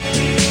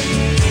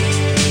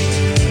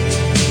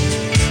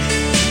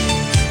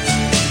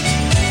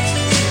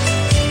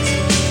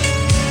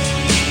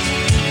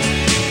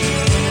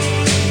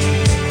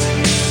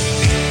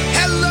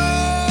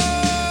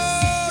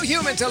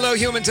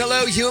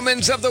Hello,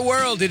 humans of the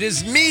world. It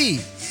is me,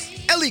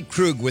 Ellie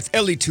Krug with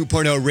Ellie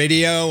 2.0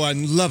 Radio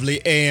on lovely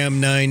AM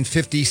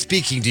 950,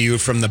 speaking to you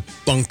from the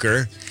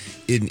bunker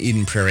in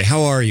Eden Prairie.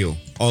 How are you,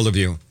 all of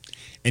you?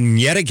 And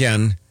yet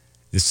again,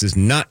 this is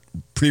not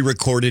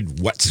pre-recorded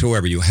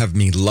whatsoever. You have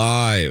me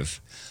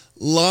live.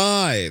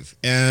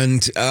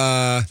 And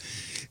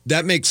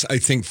that makes, I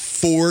think,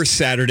 4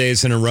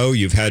 Saturdays in a row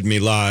you've had me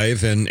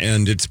live, and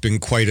it's been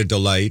quite a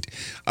delight.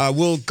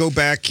 We'll go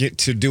back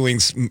to doing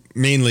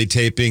mainly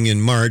taping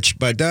in March,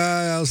 but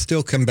I'll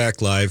still come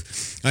back live.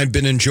 I've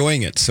been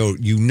enjoying it. So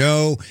you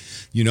know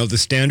the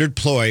standard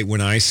ploy. When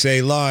I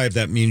say live,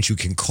 that means you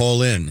can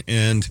call in.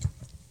 And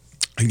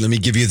let me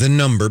give you the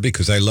number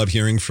because I love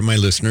hearing from my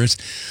listeners.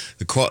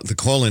 The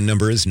call-in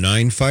number is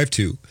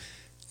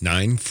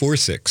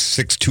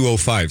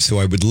 946-6205. So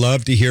I would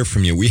love to hear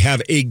from you. We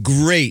have a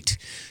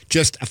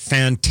just a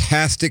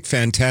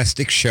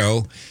fantastic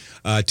show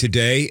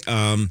today.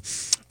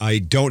 I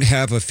don't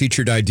have a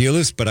featured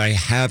idealist, but I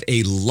have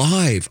a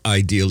live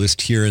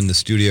idealist here in the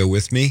studio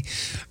with me.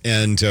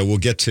 And we'll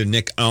get to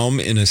Nick Alm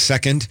in a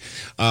second.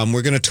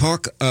 We're going to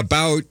talk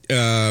about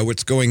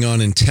what's going on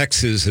in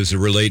Texas as it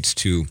relates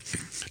to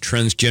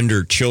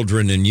transgender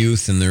children and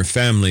youth and their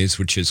families,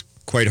 which is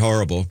quite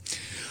horrible.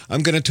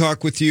 I'm going to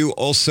talk with you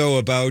also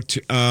about,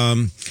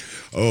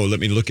 let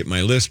me look at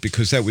my list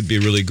because that would be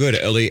really good,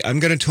 Ellie.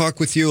 I'm going to talk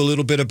with you a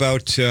little bit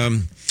about,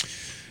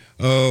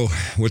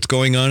 what's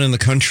going on in the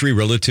country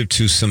relative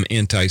to some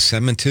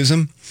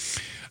anti-Semitism.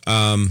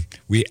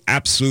 We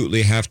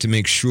absolutely have to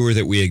make sure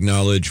that we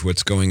acknowledge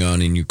what's going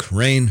on in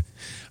Ukraine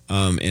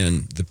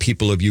and the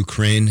people of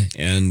Ukraine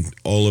and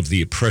all of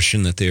the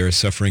oppression that they are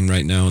suffering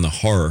right now and the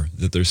horror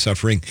that they're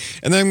suffering.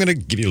 And then I'm going to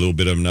give you a little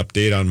bit of an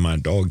update on my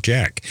dog,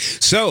 Jack.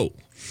 So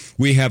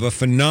we have a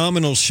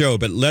phenomenal show,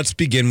 but let's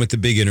begin with the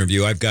big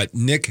interview. I've got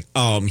Nick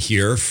Alm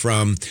here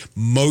from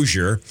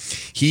Mosier.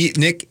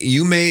 Nick,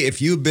 you may,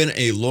 if you've been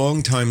a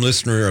long-time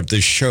listener of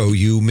this show,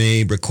 you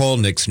may recall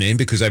Nick's name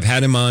because I've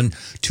had him on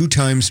 2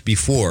 times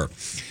before.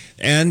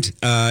 And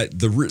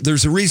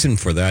there's a reason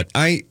for that.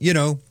 I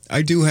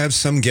do have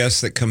some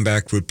guests that come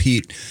back,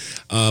 repeat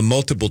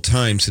multiple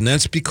times, and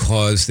that's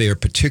because they are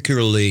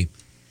particularly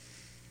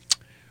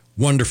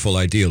wonderful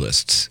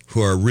idealists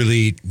who are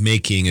really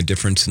making a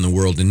difference in the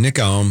world. And Nick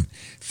Alm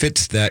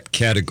fits that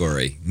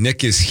category.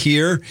 Nick is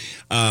here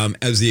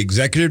as the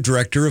executive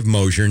director of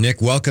Mosier.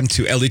 Nick, welcome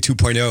to Ellie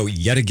 2.0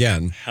 yet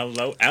again.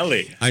 Hello,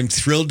 Ellie. I'm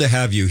thrilled to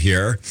have you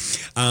here.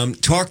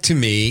 Talk to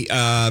me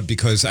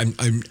because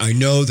I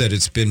know that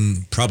it's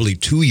been probably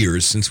 2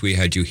 years since we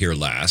had you here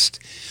last.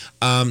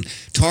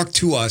 Talk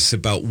to us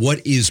about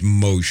what is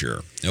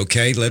Mosier.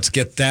 Okay, let's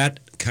get that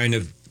kind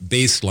of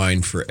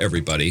baseline for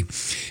everybody.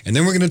 And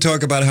then we're going to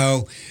talk about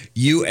how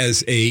you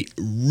as a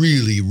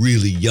really,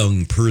 really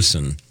young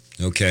person,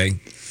 okay,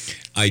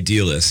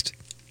 idealist,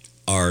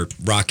 are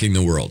rocking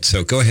the world.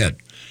 So go ahead.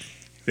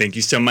 Thank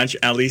you so much,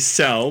 Ellie.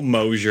 So,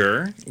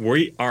 Mosier,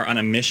 we are on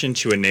a mission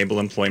to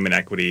enable employment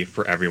equity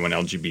for everyone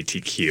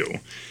LGBTQ.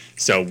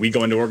 So we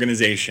go into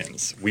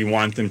organizations. We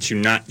want them to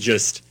not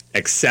just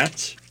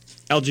accept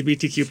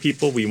LGBTQ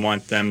people, we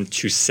want them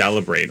to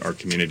celebrate our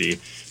community,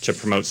 to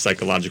promote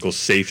psychological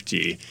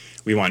safety.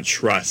 We want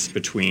trust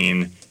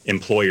between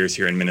employers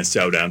here in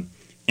Minnesota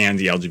and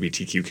the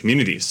LGBTQ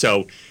community.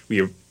 So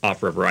we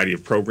offer a variety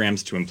of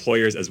programs to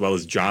employers as well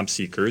as job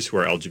seekers who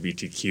are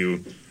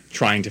LGBTQ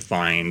trying to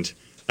find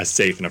a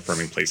safe and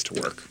affirming place to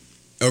work.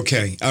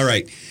 Okay. All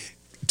right.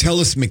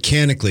 Tell us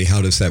mechanically,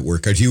 how does that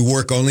work? Do you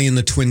work only in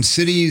the Twin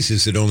Cities?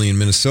 Is it only in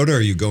Minnesota?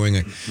 Are you going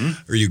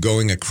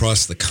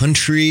across the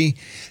country?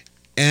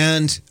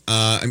 And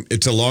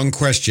it's a long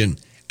question.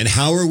 And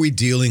how are we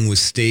dealing with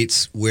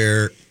states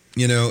where,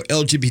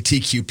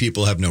 LGBTQ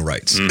people have no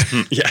rights?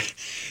 Mm-hmm. Yeah.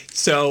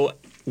 So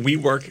we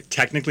work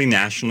technically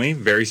nationally,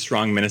 very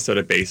strong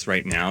Minnesota base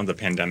right now. The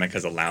pandemic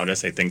has allowed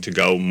us, I think, to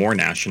go more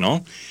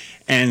national.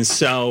 And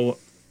so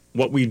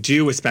what we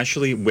do,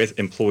 especially with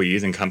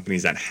employees and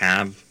companies that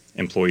have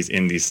employees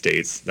in these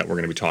states that we're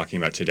going to be talking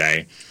about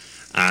today,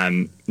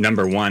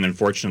 number one,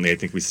 unfortunately, I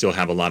think we still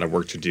have a lot of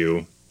work to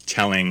do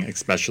telling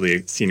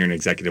especially senior and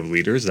executive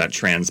leaders that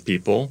trans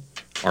people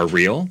are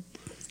real,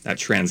 that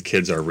trans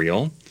kids are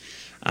real.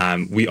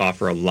 We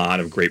offer a lot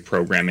of great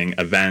programming,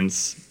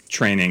 events,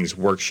 trainings,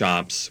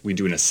 workshops. We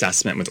do an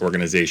assessment with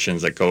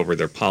organizations that go over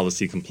their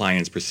policy,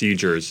 compliance,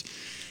 procedures.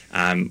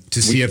 To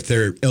see if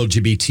they're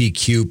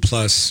LGBTQ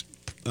plus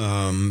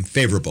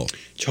favorable.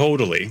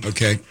 Totally.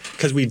 Okay.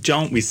 Because we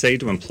say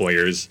to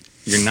employers,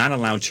 you're not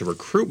allowed to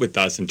recruit with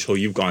us until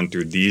you've gone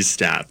through these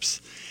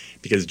steps.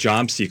 Because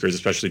job seekers,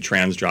 especially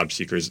trans job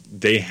seekers,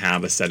 they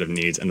have a set of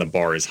needs and the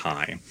bar is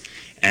high.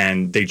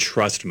 And they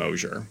trust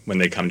Mosier when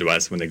they come to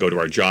us. When they go to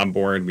our job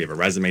board, we have a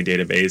resume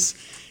database.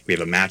 We have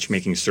a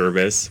matchmaking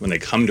service. When they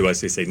come to us,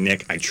 they say,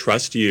 Nick, I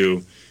trust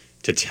you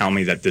to tell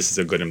me that this is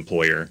a good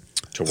employer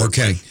to work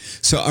with.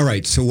 So, all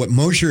right. So what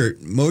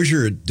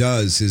Mosier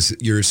does is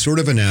you're sort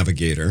of a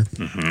navigator,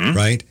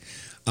 right?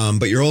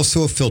 But you're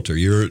also a filter.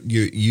 You're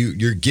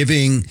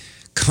giving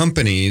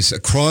companies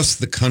across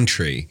the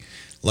country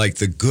like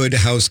the good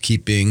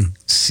housekeeping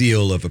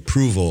seal of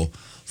approval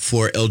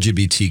for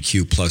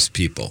LGBTQ plus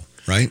people,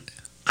 right?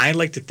 I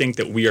like to think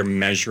that we are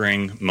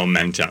measuring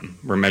momentum.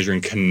 We're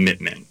measuring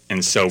commitment.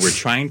 And so we're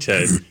trying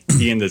to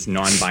be in this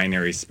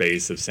non-binary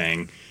space of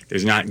saying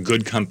there's not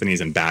good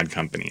companies and bad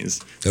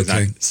companies.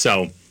 Okay.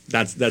 So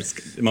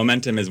that's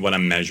momentum is what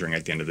I'm measuring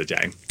at the end of the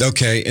day.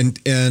 Okay. And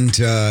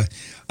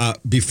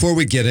before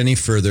we get any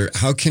further,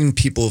 how can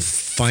people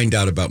find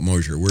out about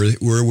Mosier?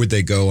 Where would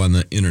they go on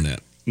the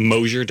internet?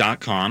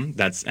 Mosier.com.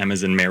 That's M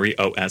as in Mary,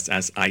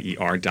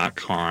 OSSIER.com.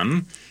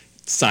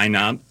 Sign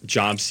up,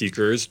 job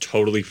seekers,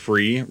 totally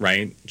free,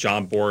 right?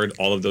 Job board,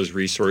 all of those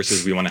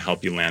resources. We want to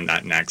help you land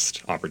that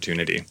next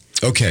opportunity.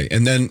 Okay.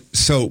 And then,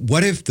 so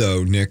what if,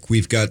 though, Nick,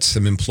 we've got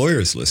some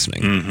employers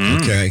listening?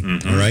 Mm-hmm, Okay.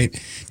 mm-hmm. All right.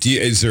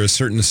 Is there a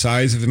certain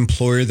size of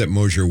employer that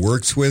Mosier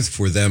works with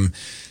for them,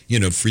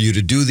 for you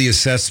to do the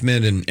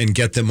assessment and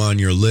get them on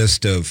your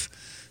list of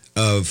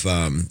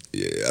I'm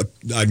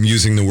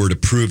using the word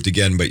approved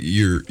again, but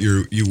you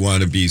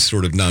want to be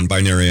sort of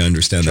non-binary. I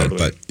understand Totally,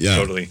 that, but yeah.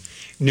 Totally.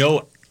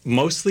 No,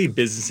 mostly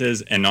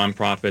businesses and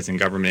nonprofits and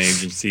government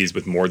agencies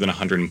with more than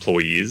 100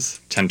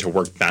 employees tend to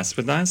work best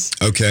with us.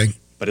 Okay.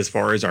 But as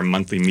far as our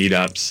monthly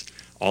meetups,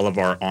 all of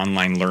our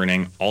online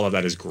learning, all of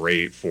that is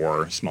great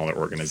for smaller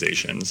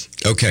organizations.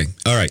 Okay.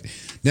 All right.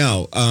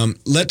 Now,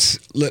 let's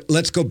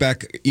go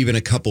back even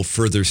a couple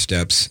further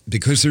steps,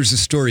 because there's a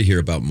story here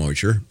about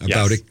Mosier,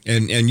 about Yes.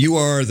 it. And you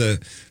are the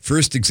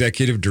first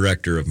executive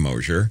director of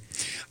Mosier.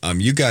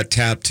 You got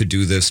tapped to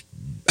do this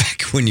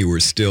back when you were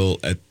still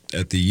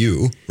at the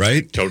U,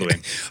 right? Totally.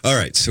 All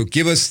right. So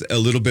give us a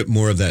little bit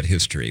more of that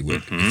history,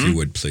 if you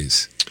would,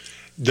 please.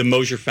 The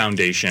Mosier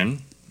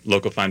Foundation,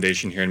 local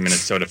foundation here in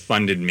Minnesota,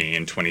 funded me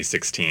in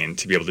 2016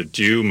 to be able to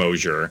do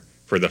Mosier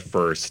for the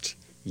first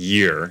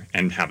year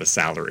and have a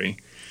salary.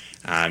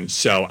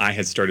 So I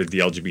had started the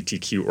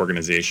LGBTQ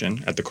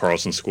organization at the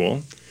Carlson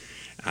School.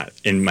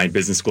 In my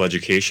business school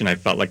education, I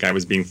felt like I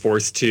was being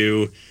forced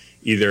to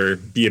either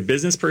be a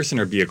business person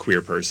or be a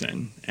queer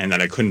person, and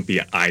that I couldn't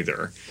be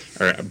either,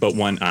 but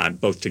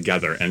both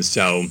together. And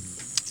so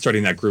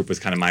starting that group was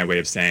kind of my way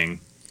of saying,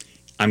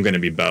 I'm going to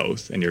be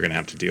both, and you're going to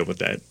have to deal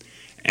with it.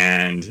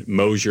 And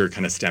Mosier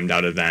kind of stemmed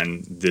out of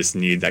then this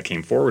need that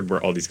came forward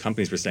where all these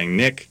companies were saying,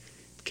 Nick,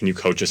 can you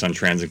coach us on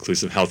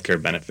trans-inclusive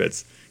healthcare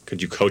benefits?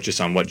 Could you coach us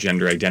on what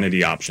gender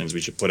identity options we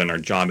should put in our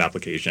job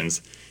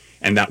applications?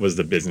 And that was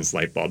the business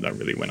light bulb that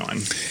really went on.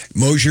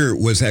 Mosier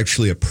was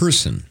actually a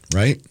person,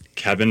 right?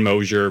 Kevin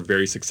Mosier,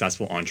 very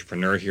successful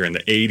entrepreneur here in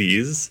the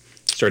 80s,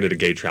 started a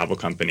gay travel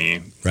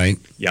company. Right.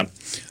 Yep.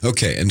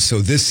 Okay. And so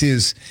this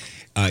is,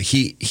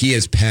 he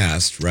has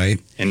passed, right?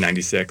 In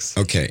 96.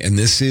 Okay. And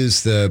this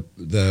is the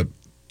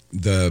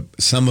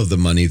sum of the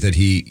money that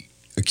he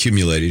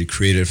accumulated,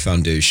 created a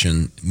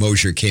foundation.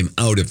 Mosier came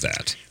out of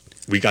that.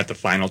 We got the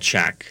final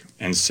check.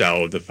 And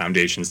so the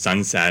foundation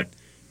sunset.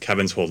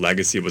 Kevin's whole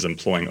legacy was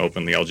employing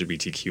openly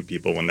LGBTQ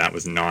people when that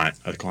was not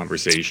a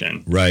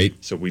conversation. Right.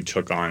 So we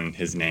took on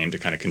his name to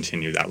kind of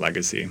continue that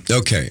legacy.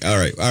 Okay. All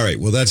right.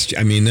 Well, that's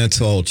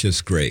all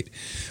just great.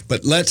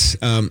 But let's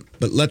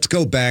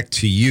go back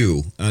to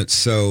you.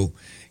 So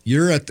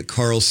you're at the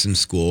Carlson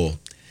School.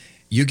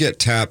 You get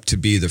tapped to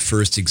be the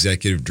first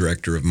executive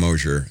director of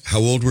Mosier. How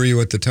old were you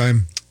at the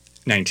time?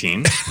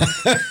 19.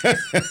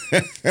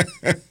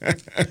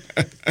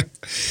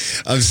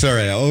 I'm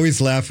sorry. I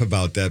always laugh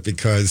about that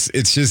because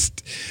it's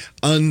just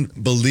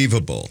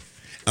unbelievable.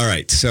 All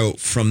right. So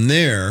from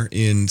there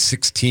in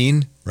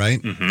 16, right?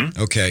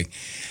 Mm-hmm. Okay.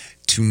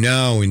 To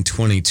now in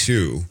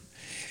 22,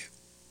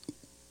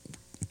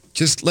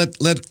 just let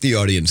the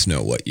audience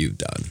know what you've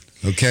done.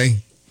 Okay.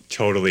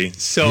 Totally.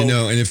 So,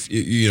 and if,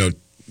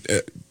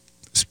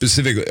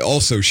 specifically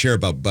also share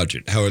about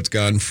budget, how it's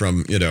gone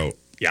from,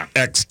 yeah.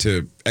 X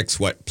to X,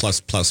 Y,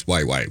 plus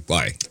Y, Y,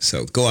 Y.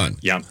 So go on.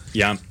 Yeah.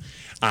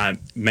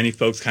 Many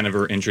folks kind of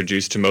were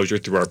introduced to Mosier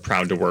through our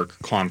Proud to Work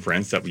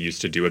conference that we used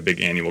to do, a big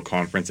annual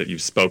conference that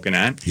you've spoken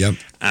at. Yep.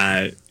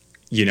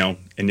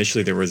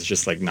 Initially there was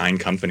just like 9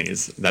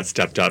 companies that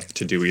stepped up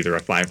to do either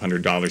a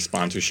 $500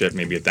 sponsorship,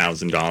 maybe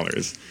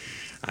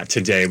 $1,000.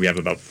 Today we have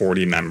about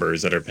 40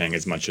 members that are paying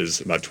as much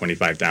as about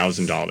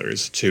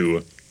 $25,000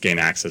 to gain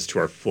access to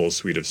our full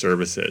suite of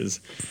services.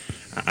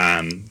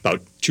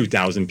 About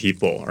 2,000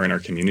 people are in our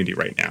community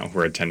right now who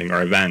are attending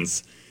our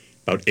events.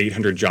 About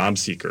 800 job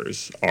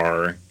seekers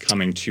are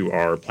coming to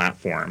our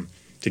platform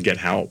to get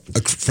help.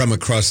 From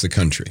across the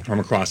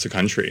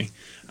country.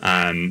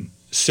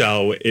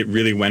 So it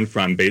really went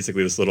from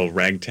basically this little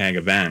ragtag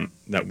event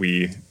that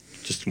we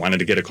just wanted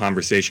to get a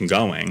conversation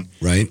going,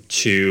 right,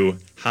 to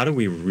how do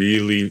we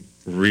really,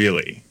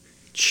 really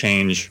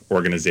change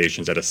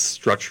organizations at a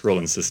structural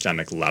and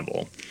systemic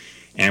level.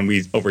 And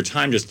we, over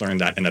time, just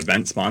learned that an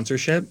event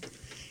sponsorship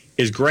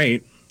is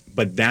great,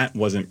 but that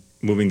wasn't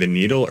moving the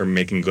needle or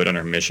making good on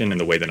our mission in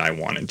the way that I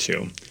wanted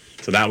to.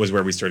 So that was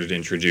where we started to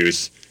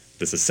introduce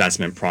this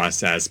assessment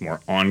process,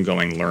 more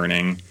ongoing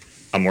learning,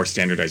 a more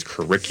standardized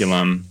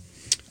curriculum,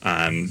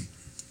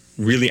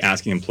 really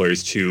asking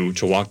employers to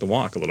walk the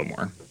walk a little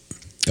more.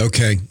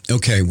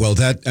 Okay. Well,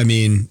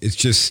 it's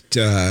just,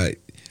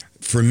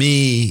 for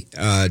me,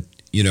 I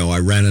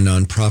ran a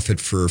nonprofit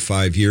for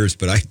 5 years,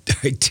 but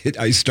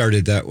I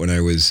started that when I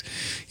was,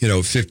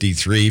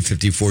 53,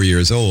 54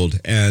 years old.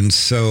 And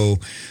so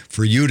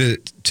for you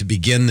to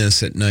begin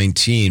this at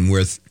 19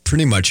 with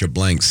pretty much a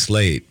blank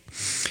slate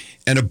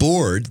and a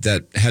board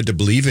that had to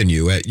believe in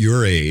you at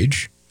your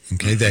age,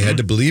 okay, they had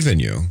to believe in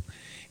you.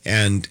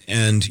 And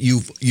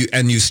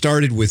you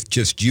started with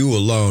just you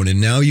alone, and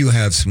now you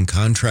have some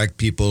contract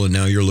people, and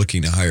now you're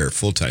looking to hire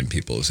full-time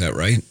people. Is that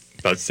right?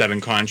 About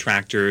 7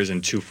 contractors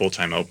and 2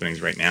 full-time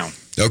openings right now.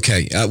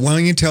 Okay. Why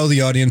don't you tell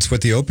the audience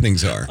what the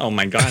openings are? Oh,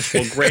 my gosh.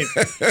 Well, great.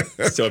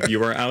 So if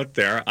you are out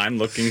there, I'm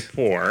looking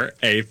for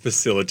a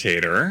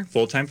facilitator,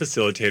 full-time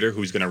facilitator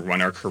who's going to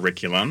run our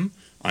curriculum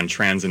on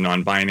trans and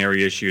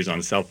non-binary issues,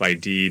 on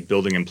self-ID,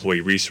 building employee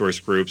resource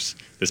groups.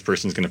 This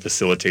person's going to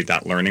facilitate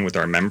that learning with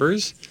our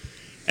members.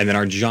 And then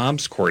our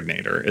jobs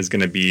coordinator is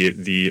going to be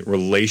the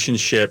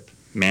relationship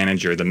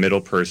manager, the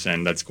middle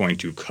person that's going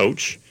to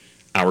coach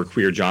our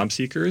queer job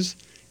seekers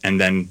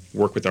and then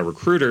work with our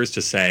recruiters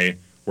to say,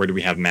 where do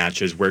we have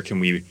matches? Where can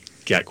we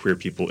get queer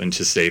people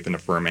into safe and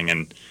affirming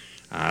and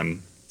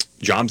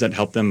jobs that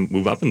help them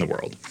move up in the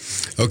world?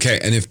 Okay.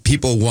 And if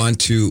people want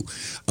to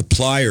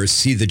apply or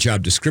see the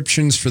job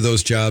descriptions for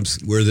those jobs,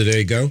 where do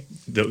they go?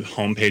 The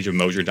homepage of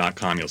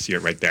Mosier.com. You'll see it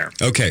right there.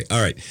 Okay.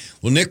 All right.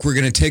 Well, Nick, we're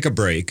going to take a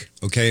break.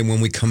 Okay. And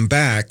when we come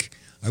back,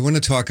 I want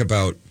to talk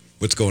about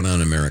what's going on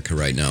in America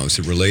right now as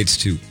it relates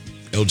to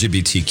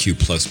LGBTQ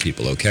plus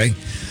people. Okay.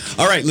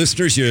 All right,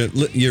 listeners,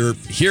 you're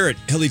here at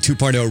Ellie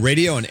 2.0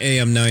 Radio on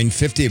AM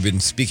 950. I've been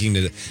speaking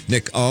to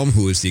Nick Alm,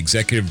 who is the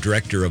executive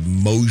director of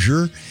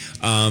Mosier.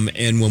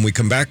 And when we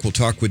come back, we'll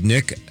talk with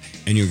Nick,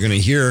 and you're going to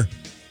hear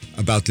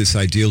about this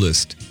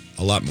idealist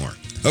a lot more.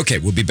 Okay,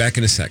 we'll be back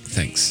in a sec.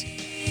 Thanks.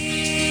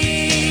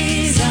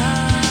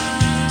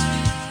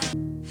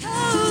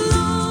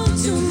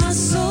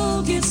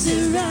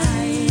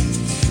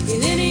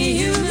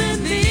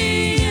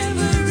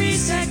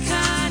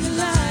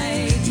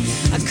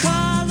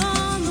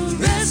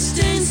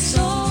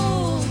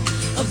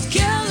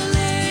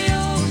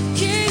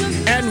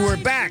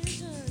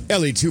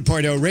 Ellie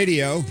 2.0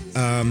 Radio,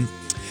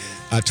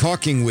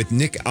 talking with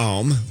Nick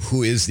Alm,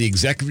 who is the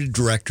executive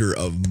director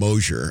of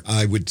Mosier.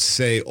 I would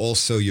say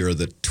also you're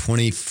the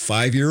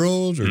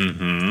 25-year-old or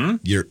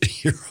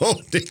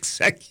year-old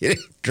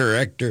executive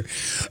director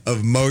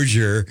of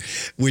Mosier,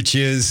 which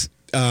is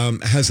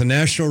has a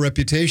national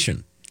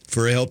reputation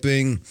for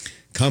helping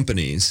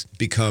companies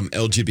become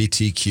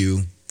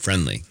LGBTQ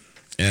friendly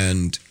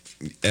and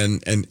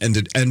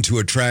to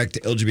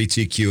attract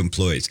LGBTQ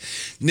employees.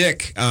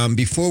 Nick,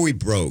 before we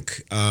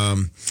broke,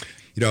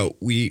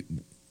 we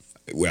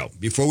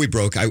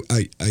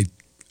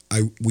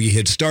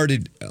had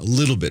started a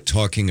little bit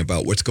talking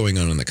about what's going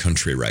on in the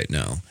country right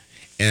now,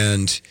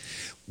 and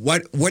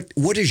what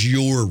is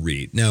your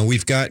read? Now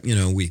we've got,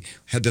 we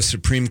had the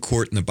Supreme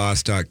Court in the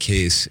Bostock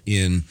case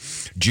in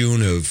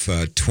June of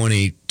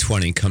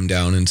 2020 come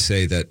down and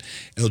say that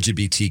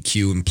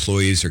LGBTQ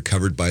employees are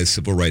covered by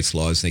civil rights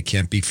laws. They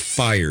can't be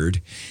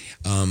fired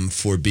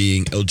for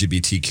being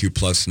LGBTQ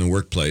plus in the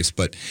workplace.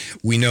 But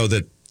we know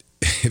that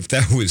if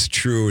that was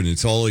true and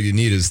it's all you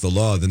need is the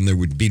law, then there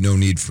would be no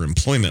need for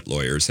employment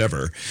lawyers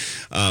ever.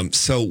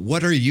 So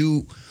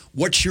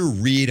what's your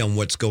read on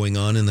what's going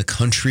on in the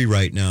country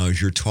right now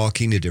as you're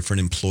talking to different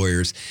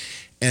employers?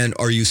 And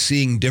are you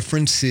seeing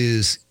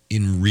differences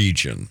in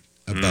region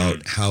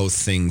about how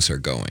things are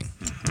going?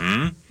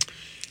 Mm-hmm.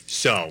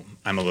 So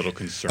I'm a little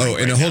concerned. Oh,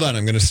 and hold on.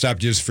 I'm going to stop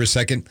just for a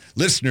second.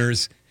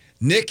 Listeners,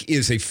 Nick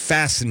is a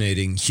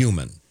fascinating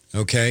human,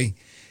 okay?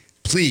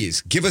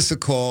 Please give us a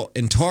call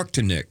and talk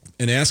to Nick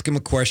and ask him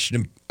a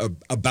question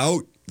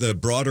about the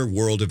broader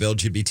world of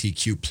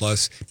LGBTQ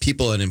plus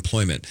people in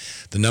employment.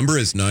 The number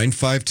is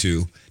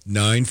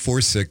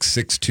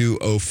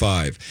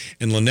 952-946-6205.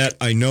 And Lynette,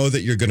 I know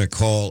that you're going to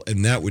call,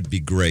 and that would be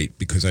great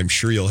because I'm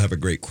sure you'll have a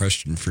great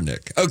question for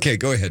Nick. Okay,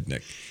 go ahead,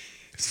 Nick.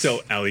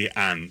 So, Ellie,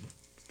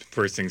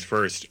 first things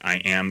first, I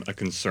am a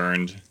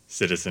concerned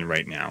citizen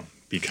right now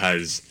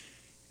because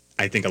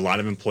I think a lot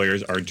of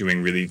employers are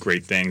doing really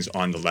great things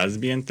on the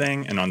lesbian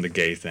thing and on the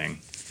gay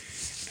thing.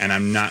 And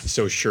I'm not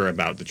so sure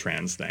about the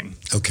trans thing.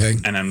 Okay.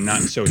 And I'm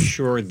not so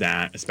sure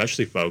that,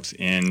 especially folks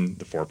in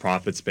the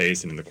for-profit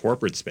space and in the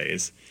corporate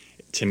space,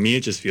 to me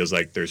it just feels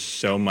like there's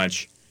so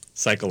much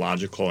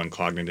psychological and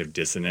cognitive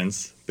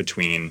dissonance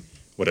between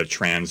what a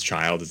trans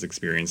child is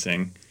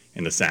experiencing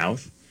in the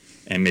South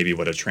and maybe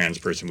what a trans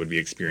person would be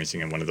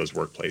experiencing in one of those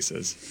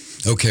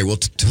workplaces. Okay, well,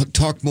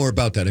 talk more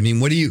about that. I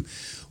mean, we'll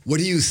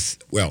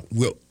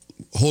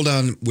hold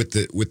on with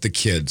the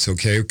kids,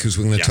 okay? Because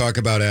we're going to talk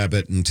about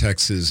Abbott and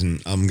Texas,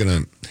 and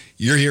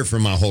you're here for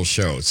my whole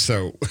show,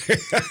 so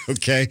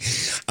okay.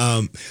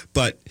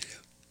 But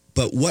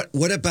what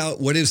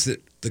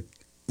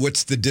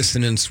what's the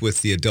dissonance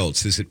with the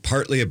adults? Is it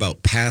partly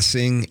about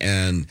passing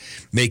and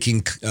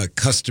making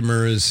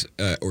customers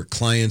or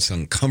clients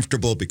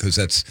uncomfortable? Because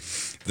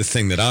that's the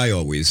thing that I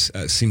always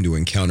seem to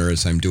encounter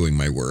as I'm doing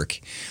my work.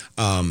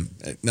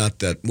 Not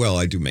that, well,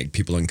 I do make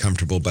people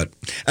uncomfortable, but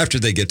after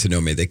they get to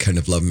know me, they kind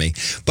of love me.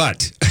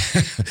 But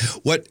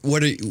what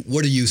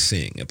are you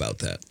seeing about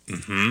that?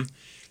 Mm-hmm.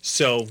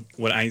 So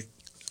what I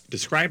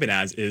describe it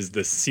as is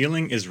the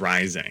ceiling is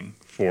rising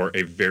for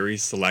a very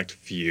select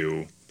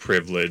few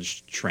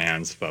privileged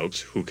trans folks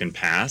who can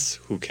pass,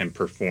 who can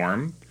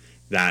perform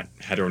that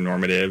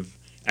heteronormative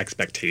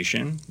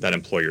expectation that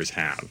employers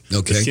have.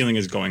 Okay. The ceiling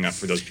is going up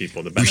for those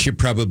people. We should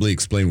probably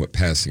explain what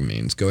passing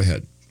means. Go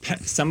ahead.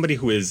 Somebody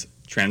who is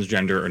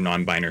transgender or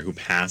non-binary who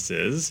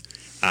passes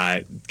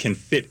can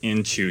fit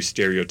into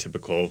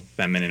stereotypical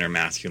feminine or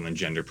masculine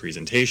gender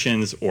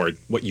presentations, or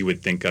what you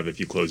would think of if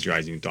you closed your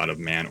eyes and you thought of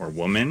man or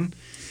woman.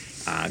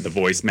 The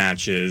voice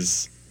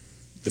matches,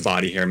 the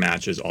body hair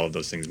matches, all of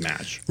those things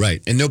match.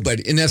 Right. And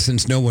in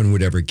essence, no one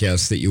would ever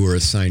guess that you were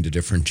assigned a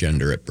different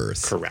gender at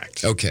birth.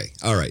 Correct. Okay.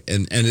 All right.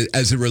 And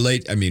as it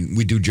relates, I mean,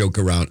 we do joke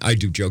around. I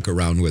do joke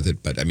around with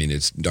it, but I mean,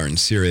 it's darn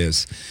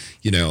serious.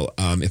 You know,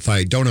 if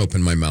I don't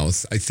open my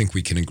mouth, I think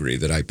we can agree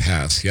that I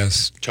pass.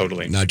 Yes?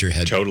 Totally. Nod your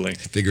head. Totally.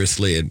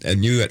 Vigorously.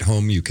 And you at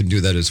home, you can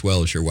do that as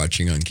well as you're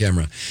watching on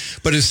camera.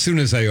 But as soon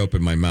as I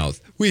open my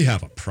mouth, we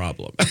have a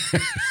problem.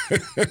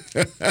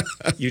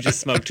 You just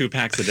smoke 2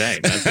 packs a day.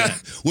 That's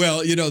it.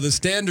 Well, you know, the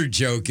standard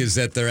joke is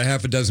that there are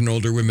half a dozen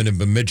older women in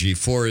Bemidji,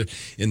 4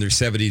 in their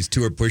 70s,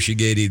 2 are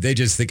pushing 80. They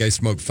just think I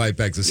smoke 5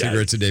 packs of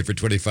cigarettes a day for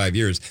 25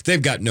 years.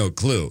 They've got no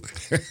clue.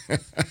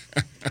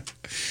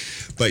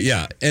 But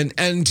yeah,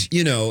 and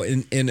you know,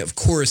 and of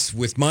course,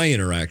 with my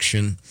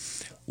interaction,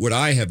 what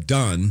I have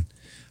done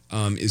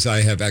is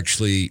I have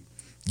actually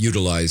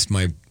utilized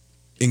my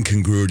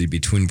incongruity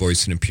between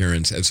voice and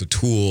appearance as a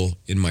tool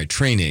in my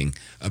training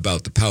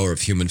about the power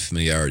of human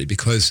familiarity,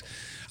 because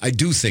I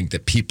do think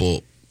that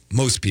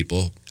most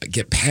people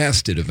get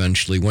past it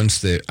eventually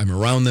once I'm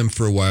around them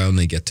for a while and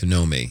they get to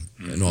know me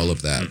and all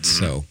of that.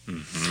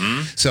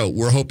 So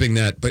we're hoping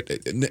that, but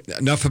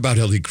enough about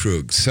Ellie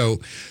Krug. So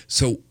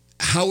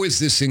how is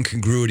this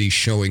incongruity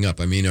showing up?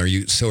 I mean, are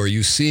you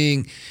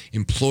seeing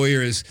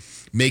employers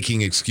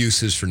making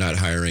excuses for not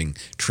hiring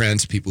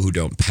trans people who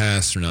don't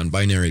pass, or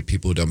non-binary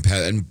people who don't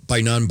pass? And by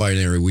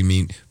non-binary, we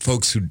mean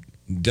folks who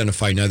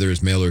identify neither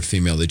as male or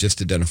female. They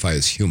just identify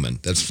as human.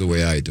 That's the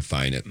way I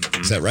define it.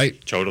 Is that right?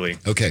 Totally.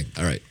 Okay.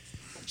 All right.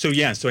 So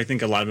I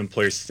think a lot of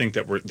employers think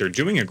that they're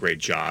doing a great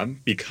job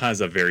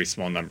because a very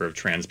small number of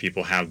trans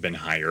people have been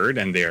hired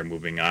and they are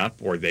moving up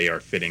or they are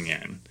fitting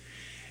in.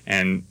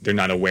 And they're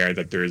not aware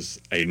that there's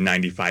a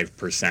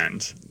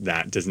 95%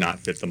 that does not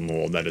fit the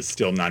mold, that is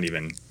still not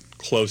even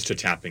close to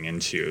tapping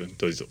into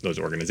those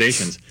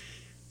organizations.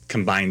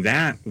 Combine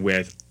that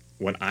with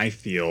what I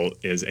feel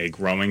is a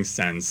growing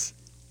sense,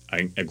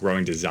 a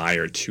growing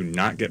desire to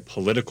not get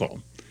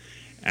political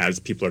as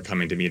people are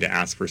coming to me to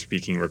ask for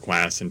speaking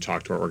requests and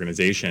talk to our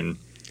organization.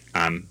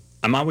 I'm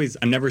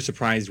never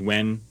surprised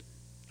when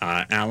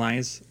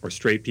allies or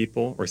straight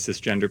people or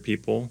cisgender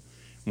people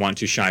want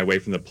to shy away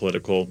from the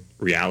political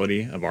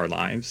reality of our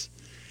lives.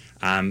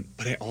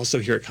 But I also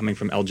hear it coming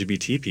from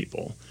LGBT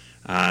people,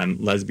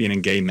 lesbian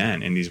and gay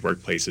men in these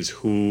workplaces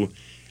who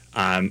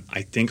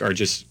I think are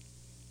just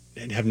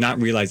have not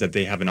realized that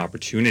they have an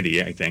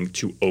opportunity, I think,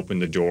 to open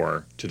the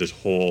door to this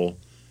whole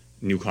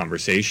new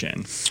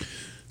conversation.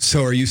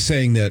 So are you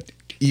saying that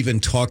even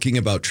talking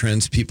about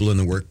trans people in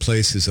the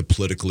workplace is a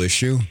political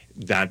issue?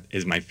 That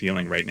is my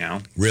feeling right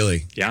now.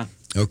 Really? Yeah.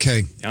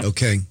 Okay. Yep.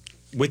 Okay.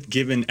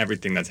 Given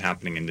everything that's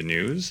happening in the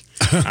news,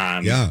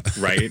 yeah,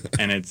 right,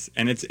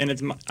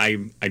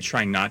 I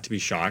try not to be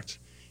shocked,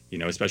 you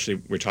know, especially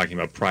we're talking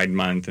about Pride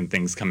Month and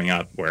things coming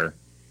up where,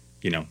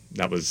 you know,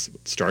 that was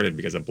started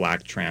because a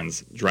black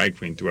trans drag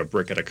queen threw a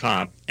brick at a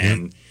cop,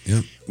 and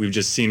we've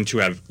just seemed to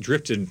have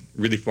drifted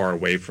really far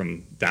away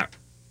from that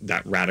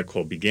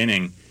radical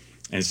beginning,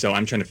 and so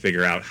I'm trying to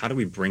figure out how do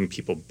we bring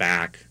people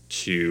back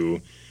to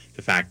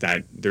the fact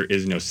that there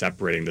is no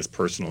separating this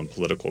personal and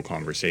political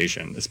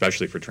conversation,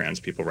 especially for trans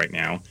people right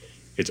now.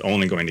 It's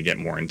only going to get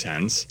more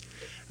intense.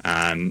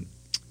 And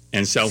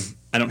so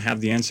I don't have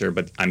the answer,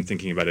 but I'm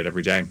thinking about it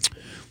every day.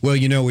 Well,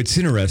 you know, it's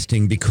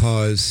interesting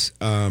because,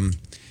 and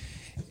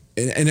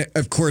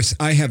of course,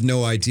 I have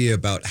no idea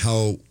about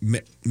how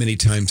many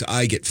times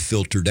I get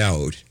filtered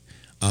out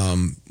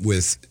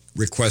with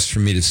requests for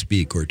me to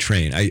speak or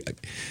train.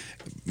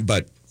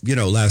 But, you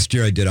know, last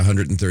year I did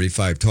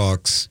 135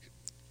 talks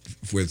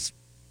with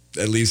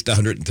at least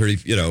 130,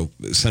 you know,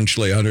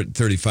 essentially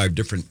 135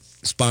 different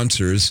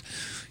sponsors,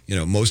 you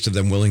know, most of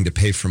them willing to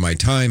pay for my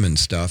time and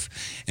stuff.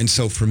 And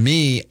so for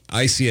me,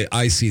 I see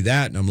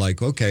that and I'm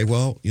like, okay,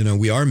 well, you know,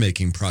 we are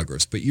making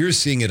progress, but you're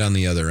seeing it on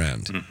the other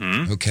end.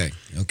 Mm-hmm.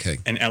 Okay.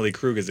 And Ellie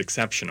Krug is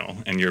exceptional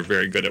and you're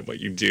very good at what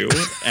you do.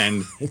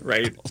 And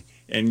right.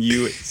 And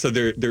so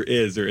there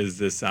is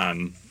this,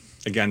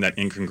 again, that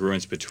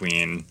incongruence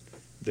between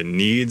the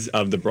needs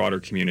of the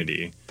broader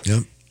community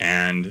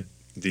and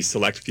the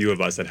select few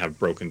of us that have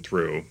broken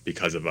through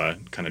because of a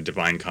kind of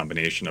divine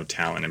combination of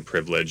talent and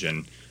privilege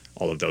and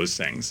all of those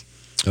things.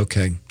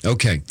 Okay.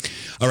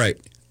 All right.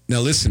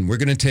 Now listen, we're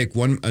going to take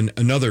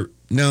another.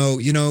 No,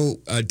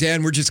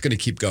 Dan, we're just going to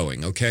keep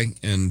going, okay?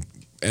 And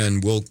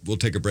we'll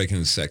take a break in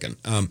a second.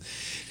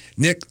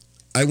 Nick,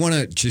 I want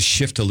to just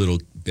shift a little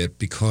bit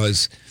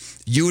because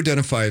you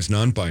identify as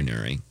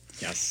non-binary.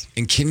 Yes.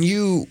 And can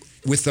you,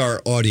 with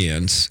our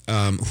audience,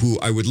 who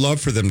I would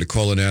love for them to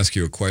call and ask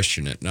you a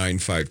question at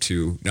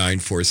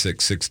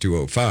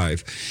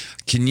 952-946-6205,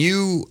 can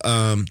you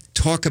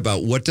talk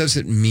about what does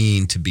it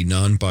mean to be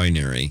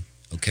non-binary,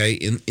 okay,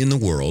 in the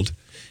world,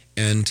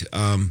 and,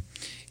 and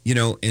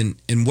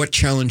what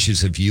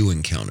challenges have you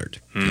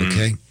encountered,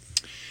 okay?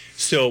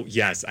 So,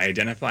 yes, I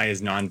identify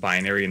as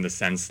non-binary in the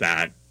sense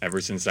that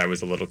ever since I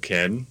was a little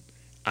kid,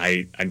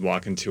 I'd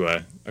walk into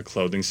a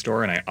clothing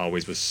store and I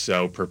always was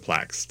so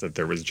perplexed that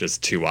there was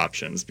just two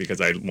options because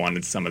I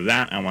wanted some of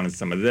that, I wanted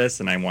some of this,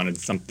 and I wanted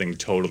something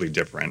totally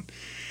different.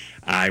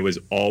 I was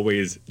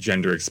always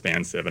gender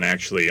expansive, and I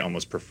actually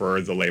almost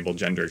prefer the label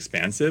gender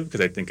expansive because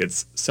I think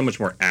it's so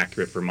much more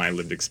accurate for my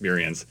lived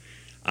experience.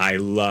 I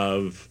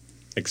love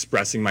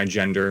expressing my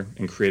gender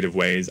in creative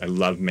ways. I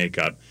love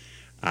makeup.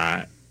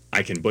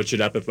 I can butch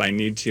it up if I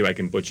need to. I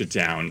can butch it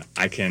down.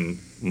 I can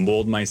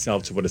mold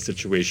myself to what a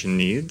situation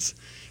needs,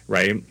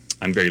 right?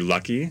 I'm very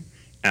lucky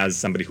as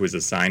somebody who is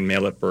assigned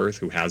male at birth,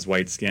 who has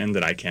white skin,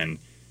 that I can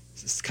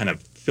kind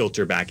of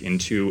filter back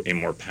into a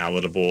more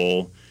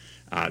palatable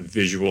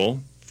visual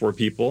for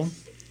people.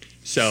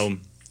 So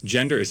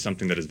gender is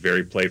something that is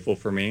very playful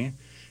for me.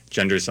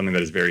 Gender is something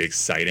that is very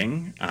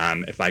exciting.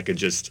 If I could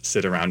just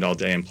sit around all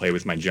day and play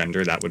with my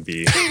gender, that would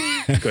be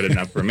good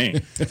enough for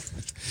me.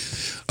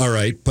 All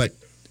right, but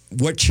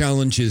what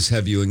challenges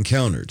have you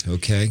encountered,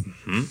 okay?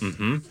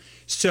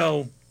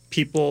 So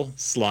people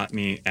slot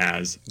me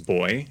as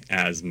boy,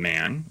 as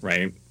man,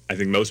 right? I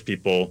think most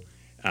people,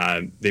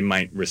 they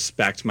might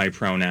respect my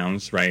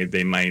pronouns, right?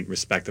 They might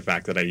respect the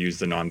fact that I use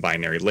the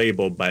non-binary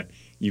label, but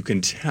you can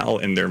tell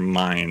in their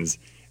minds,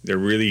 they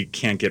really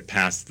can't get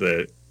past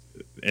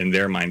in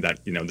their mind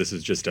that, this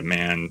is just a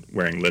man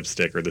wearing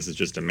lipstick or this is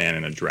just a man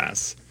in a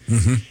dress.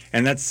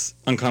 And that's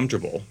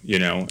uncomfortable,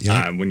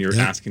 when you're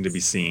asking to be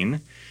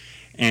seen.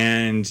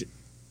 And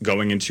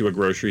going into a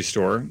grocery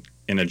store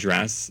in a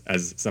dress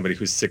as somebody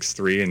who's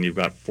 6'3" and you've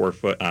got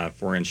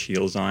 4-inch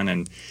heels on,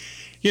 and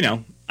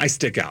I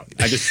stick out.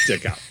 I just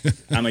stick out.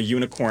 I'm a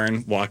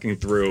unicorn walking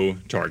through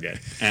Target,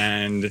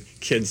 and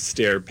kids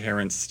stare,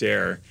 parents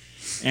stare,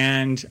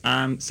 and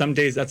some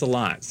days that's a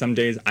lot. Some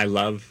days I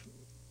love,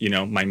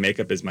 my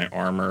makeup is my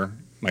armor,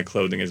 my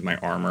clothing is my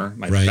armor,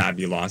 my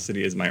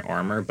fabulosity is my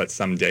armor, but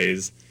some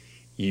days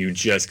you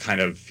just kind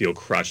of feel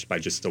crushed by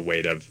just the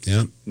weight of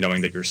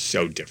knowing that you're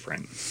so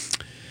different.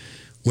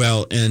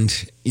 Well,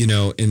 and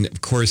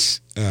of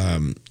course,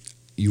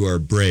 you are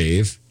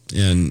brave,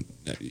 and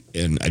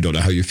I don't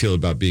know how you feel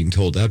about being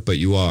told that, but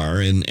you are,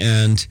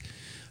 and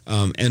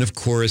of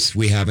course,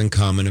 we have in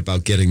common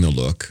about getting the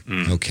look,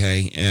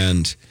 okay,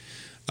 and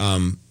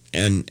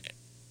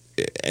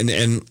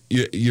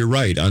you're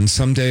right. On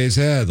some days,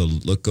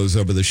 the look goes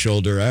over the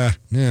shoulder,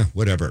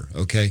 whatever,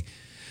 okay.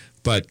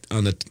 But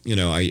on the,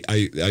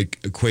 I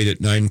equate it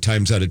 9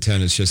 times out of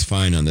 10, it's just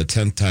fine. On the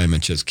 10th time,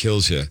 it just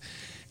kills you,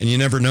 and you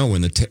never know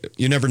when it's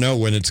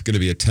going to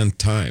be a 10th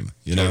time.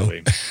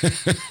 Totally.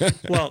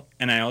 Well,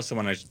 and I also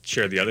want to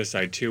share the other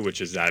side too,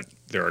 which is that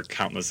there are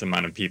countless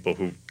amount of people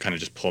who kind of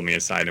just pull me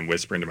aside and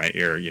whisper into my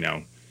ear,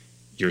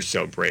 you're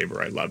so brave,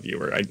 or I love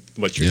you, or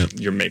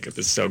your makeup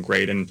is so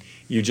great, and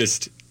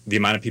the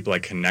amount of people I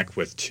connect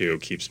with too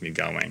keeps me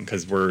going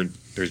because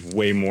there's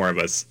way more of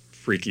us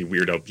freaky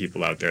weirdo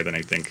people out there than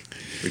I think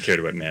we care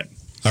to admit.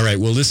 All right.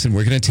 Well, listen,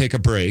 we're going to take a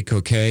break,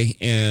 okay?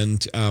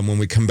 And when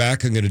we come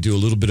back, I'm going to do a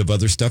little bit of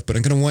other stuff, but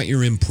I'm going to want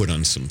your input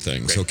on some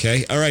things, Great.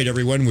 Okay? All right,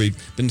 everyone.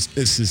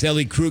 This is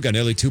Ellie Krug on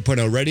Ellie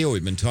 2.0 Radio.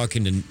 We've been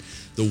talking to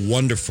the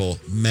wonderful,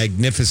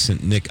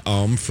 magnificent Nick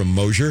Alm from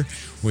Mosier.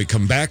 When we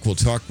come back, we'll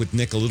talk with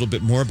Nick a little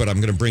bit more, but I'm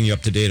going to bring you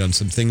up to date on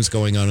some things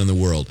going on in the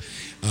world.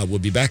 We'll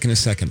be back in a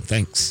second.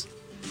 Thanks.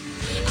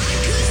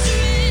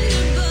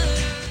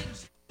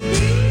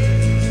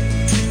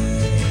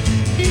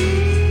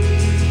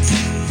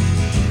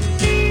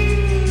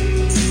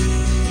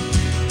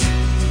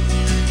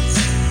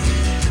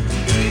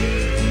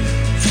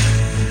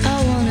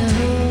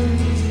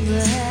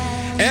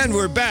 And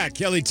we're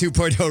back, Ellie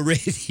 2.0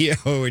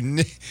 Radio,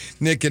 and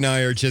Nick and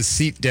I are just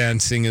seat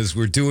dancing as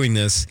we're doing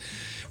this.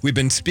 We've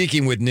been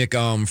speaking with Nick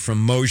Alm from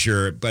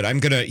Mosier, but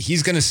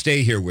he's gonna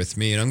stay here with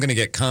me, and I'm gonna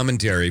get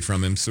commentary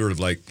from him, sort of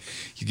like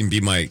you can be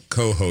my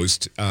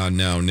co-host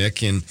now,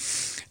 Nick. And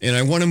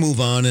I want to move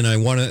on, and I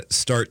want to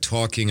start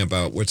talking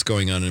about what's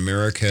going on in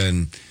America,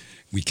 and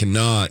we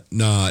cannot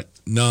not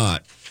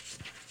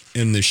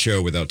end the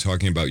show without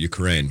talking about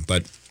Ukraine.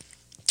 But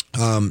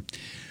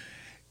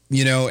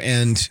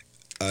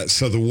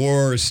so the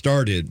war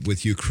started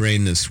with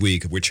Ukraine this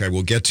week, which I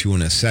will get to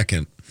in a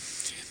second,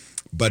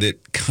 but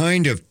it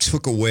kind of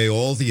took away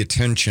all the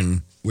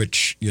attention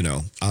which,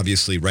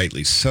 obviously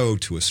rightly so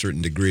to a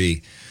certain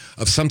degree,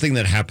 of something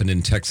that happened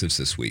in Texas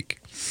this week.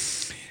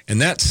 And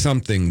that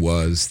something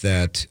was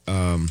that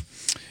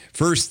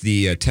first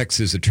the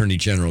Texas Attorney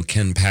General,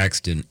 Ken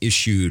Paxton,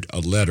 issued a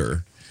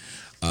letter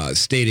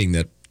stating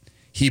that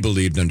he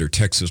believed under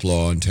Texas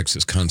law and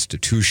Texas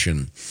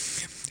Constitution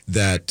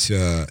that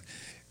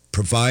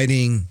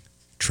providing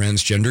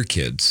transgender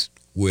kids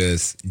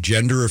with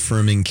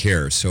gender-affirming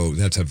care. So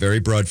that's a very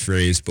broad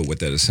phrase, but what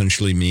that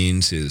essentially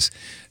means is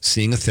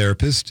seeing a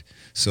therapist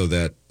so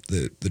that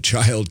the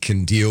child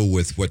can deal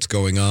with what's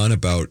going on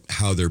about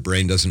how their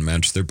brain doesn't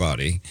match their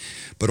body,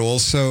 but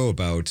also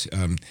about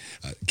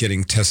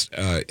getting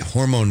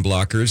hormone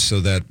blockers so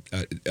that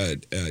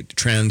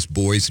trans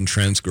boys and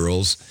trans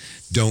girls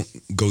don't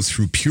go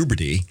through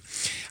puberty.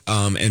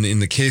 And in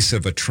the case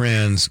of a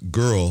trans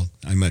girl,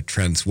 I'm a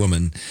trans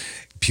woman,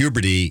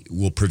 puberty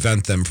will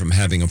prevent them from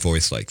having a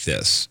voice like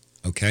this.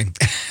 Okay,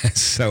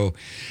 so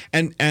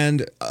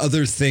and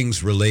other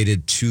things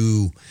related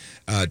to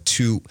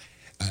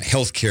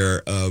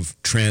healthcare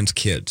of trans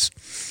kids.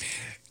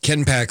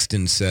 Ken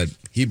Paxton said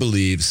he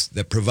believes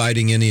that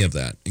providing any of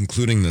that,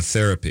 including the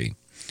therapy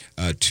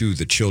to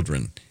the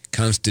children,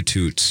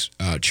 constitutes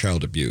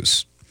child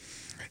abuse.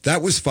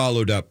 That was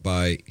followed up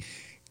by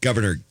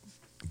Governor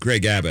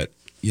Greg Abbott.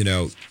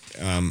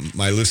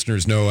 My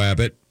listeners know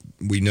Abbott.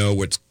 We know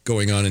what's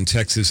going on in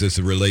Texas as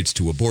it relates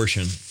to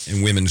abortion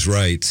and women's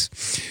rights.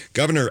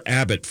 Governor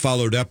Abbott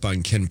followed up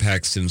on Ken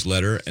Paxton's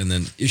letter and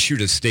then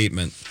issued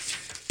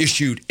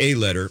a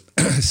letter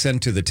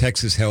sent to the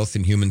Texas Health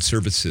and Human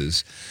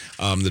Services,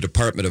 the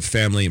Department of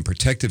Family and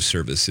Protective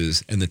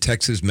Services, and the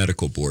Texas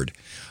Medical Board.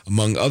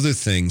 Among other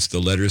things, the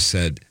letter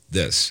said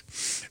this,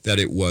 that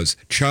it was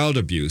child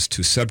abuse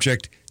to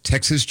subject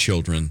Texas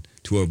children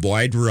to a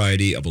wide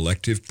variety of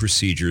elective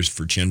procedures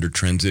for gender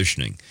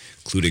transitioning,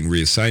 including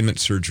reassignment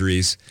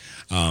surgeries,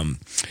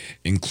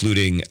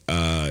 including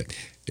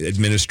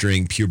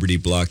administering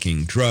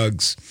puberty-blocking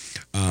drugs,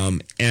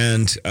 and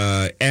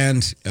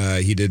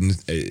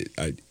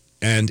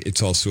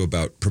it's also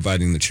about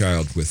providing the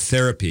child with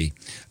therapy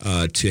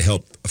to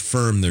help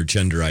affirm their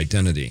gender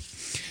identity.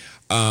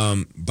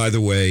 By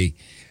the way,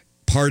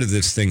 part of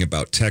this thing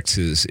about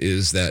Texas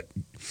is that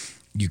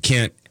you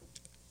can't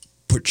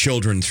put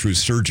children through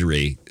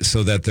surgery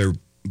so that their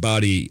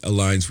body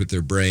aligns with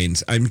their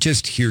brains. I'm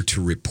just here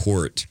to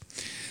report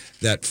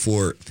that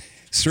for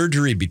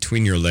surgery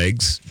between your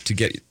legs to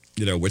get,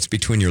 what's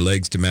between your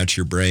legs to match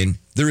your brain,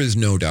 there is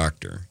no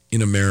doctor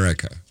in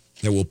America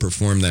that will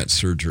perform that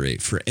surgery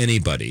for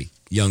anybody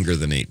younger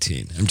than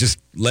 18. I'm just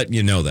letting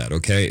you know that,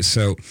 okay?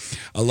 So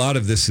a lot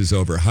of this is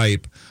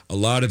overhype. A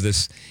lot of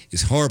this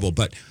is horrible.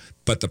 But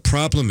the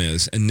problem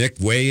is, and Nick,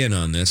 weigh in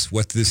on this,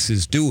 what this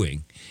is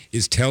doing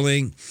is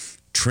telling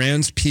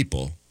trans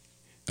people,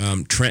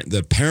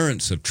 the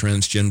parents of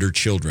transgender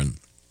children,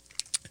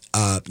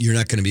 you're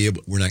not going to be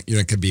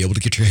able to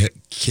get your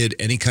kid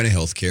any kind of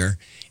health care,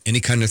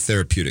 any kind of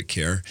therapeutic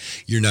care.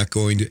 You're not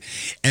going to,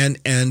 and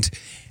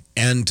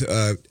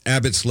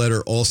Abbott's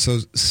letter also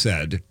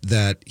said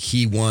that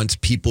he wants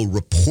people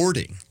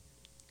reporting,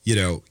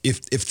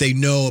 if they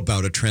know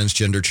about a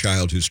transgender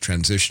child who's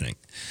transitioning.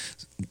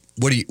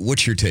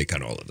 What's your take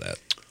on all of that?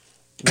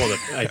 Well,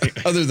 I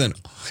think other than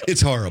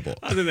it's horrible.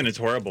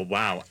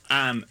 Wow.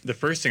 The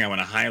first thing I want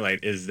to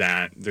highlight is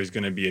that there's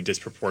going to be a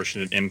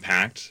disproportionate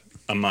impact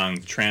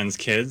among trans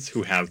kids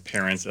who have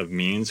parents of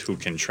means who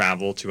can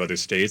travel to other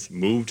states,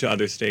 move to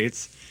other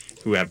states,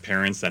 who have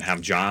parents that have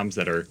jobs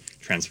that are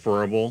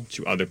transferable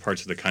to other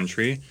parts of the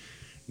country.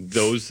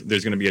 There's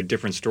going to be a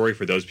different story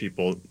for those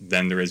people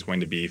than there is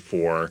going to be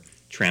for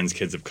trans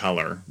kids of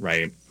color,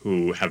 right,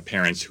 who have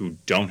parents who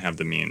don't have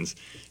the means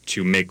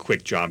to make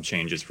quick job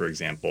changes, for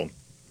example.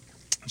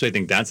 So I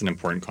think that's an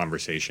important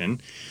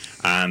conversation.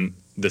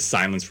 The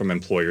silence from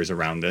employers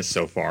around this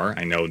so far.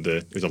 I know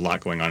there's a lot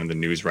going on in the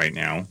news right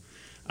now.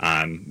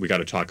 We got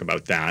to talk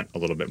about that a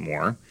little bit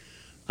more.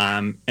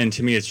 And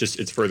to me,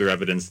 it's further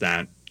evidence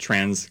that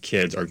trans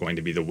kids are going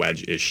to be the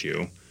wedge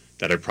issue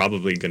that are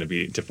probably going to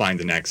be define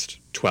the next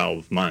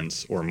 12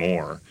 months or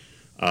more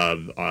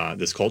of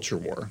this culture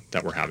war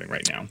that we're having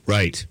right now.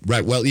 Right.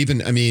 Well,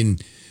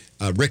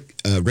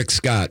 Rick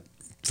Scott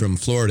from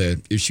Florida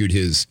issued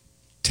his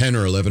 10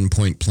 or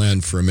 11-point plan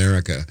for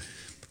America.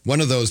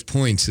 One of those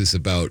points is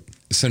about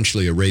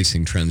essentially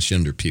erasing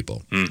transgender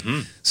people.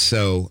 Mm-hmm.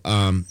 So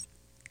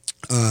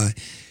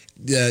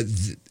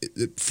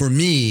for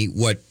me,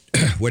 what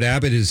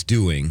Abbott is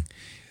doing,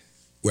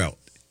 well,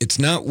 it's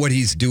not what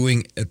he's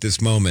doing at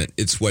this moment.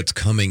 It's what's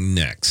coming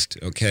next.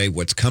 Okay,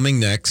 what's coming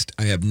next?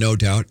 I have no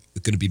doubt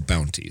it's going to be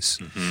bounties.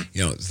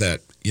 Mm-hmm.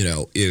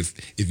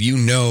 If you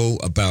know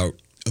about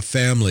a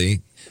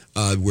family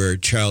where a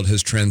child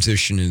has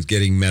transitioned and is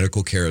getting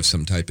medical care of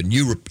some type, and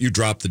you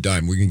drop the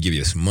dime, we're going to give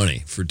you some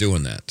money for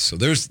doing that. So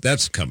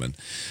that's coming.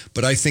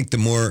 But I think the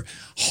more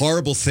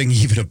horrible thing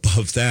even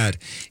above that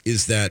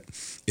is that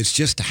it's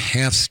just a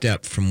half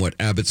step from what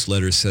Abbott's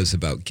letter says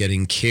about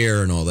getting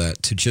care and all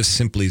that to just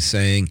simply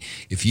saying,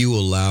 if you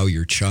allow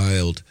your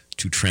child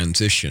to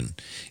transition,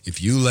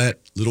 if you let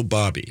little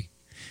Bobby,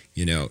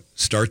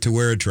 start to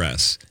wear a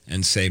dress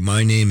and say,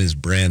 my name is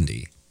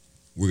Brandy,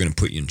 we're going to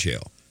put you in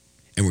jail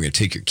and we're going to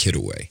take your kid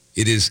away.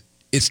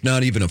 It's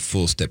not even a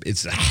full step.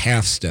 It's a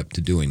half step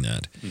to doing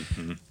that.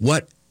 Mm-hmm.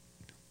 What,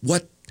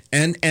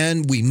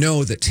 and we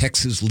know that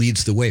Texas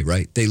leads the way,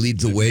 right? They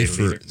lead the way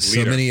for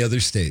so many other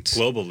states.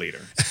 Global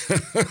leader.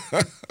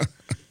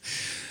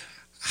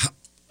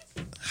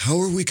 How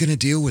are we going to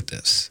deal with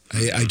this?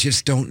 I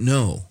just don't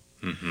know.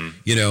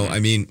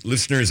 Mm-hmm.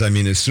 Listeners,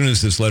 as soon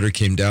as this letter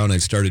came down, I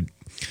started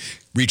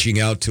reaching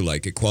out to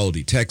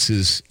Equality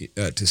Texas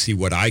to see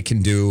what I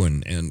can do.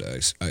 And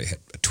I had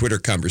a Twitter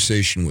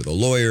conversation with a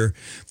lawyer,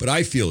 but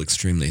I feel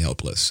extremely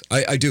helpless.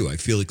 I do. I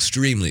feel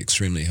extremely,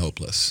 extremely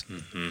helpless.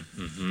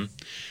 Mm-hmm, mm-hmm.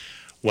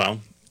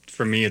 Well,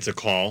 for me, it's a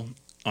call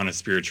on a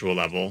spiritual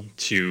level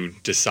to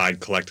decide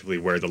collectively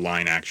where the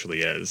line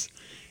actually is.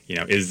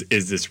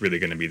 Is this really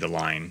going to be the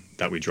line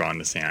that we draw in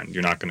the sand?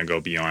 You're not going to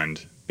go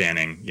beyond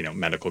banning,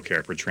 medical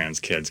care for trans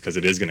kids, because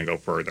it is going to go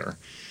further.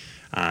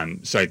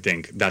 So I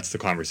think that's the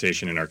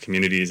conversation in our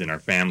communities, in our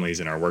families,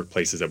 in our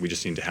workplaces that we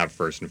just need to have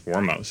first and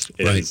foremost.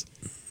 Is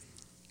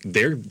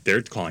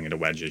they're calling it a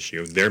wedge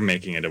issue. They're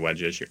making it a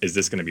wedge issue. Is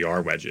this going to be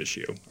our wedge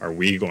issue? Are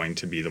we going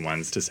to be the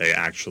ones to say,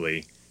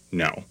 actually,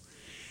 no?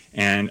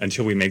 And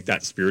until we make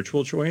that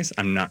spiritual choice,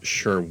 I'm not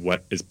sure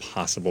what is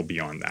possible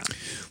beyond that.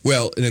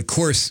 Well, and of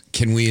course,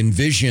 can we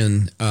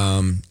envision,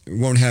 it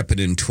won't happen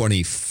in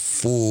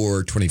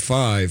 24,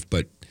 25,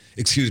 but,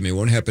 it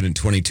won't happen in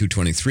 22,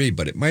 23,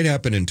 but it might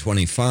happen in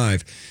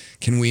 25.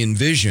 Can we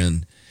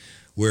envision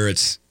where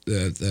it's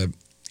the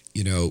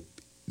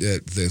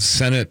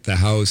Senate, the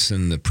House,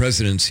 and the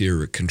presidency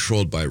are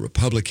controlled by a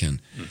Republican,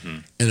 mm-hmm.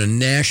 and a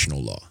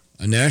national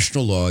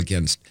law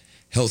against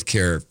health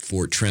care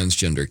for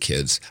transgender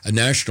kids, a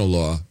national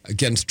law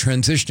against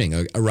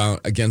transitioning,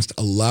 against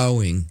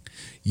allowing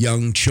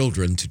young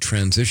children to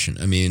transition.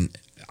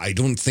 I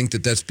don't think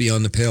that that's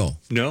beyond the pale.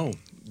 No,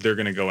 they're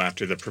going to go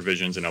after the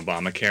provisions in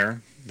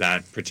Obamacare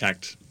that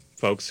protect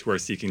folks who are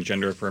seeking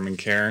gender-affirming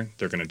care.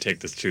 They're going to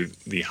take this to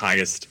the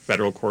highest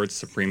federal courts,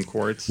 Supreme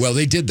Courts. Well,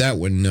 they did that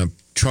when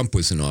Trump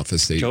was in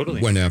office. They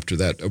went after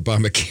that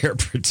Obamacare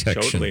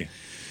protection.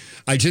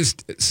 Totally.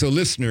 So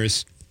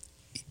listeners,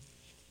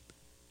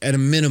 at a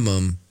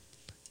minimum,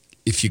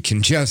 if you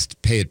can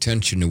just pay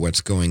attention to what's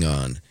going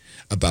on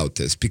about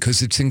this,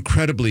 because it's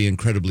incredibly,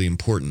 incredibly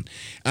important.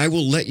 I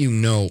will let you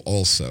know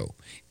also,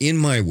 in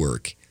my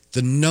work,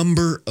 the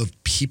number of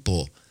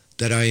people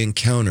that I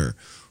encounter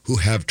who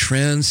have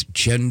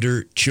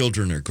transgender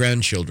children or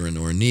grandchildren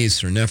or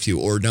niece or nephew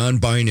or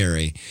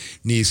non-binary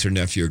niece or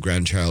nephew or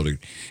grandchild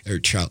or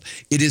child.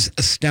 It is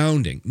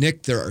astounding.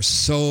 Nick, there are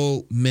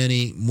so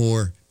many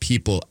more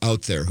people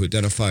out there who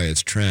identify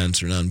as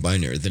trans or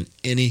non-binary than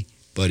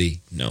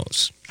anybody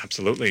knows.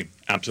 Absolutely.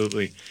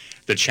 Absolutely.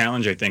 The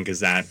challenge, I think,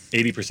 is that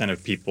 80%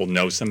 of people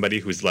know somebody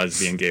who's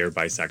lesbian, gay, or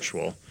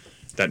bisexual.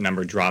 That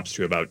number drops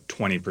to about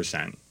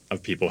 20%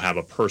 of people have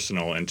a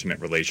personal, intimate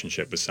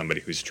relationship with somebody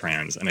who's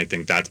trans. And I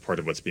think that's part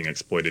of what's being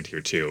exploited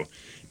here, too,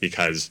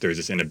 because there's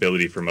this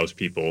inability for most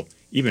people,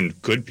 even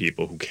good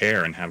people who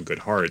care and have good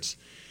hearts,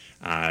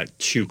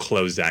 to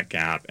close that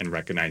gap and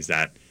recognize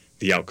that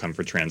the outcome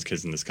for trans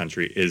kids in this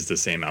country is the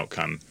same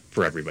outcome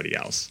for everybody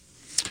else.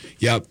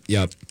 Yep.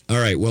 All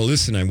right. Well,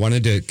 listen, I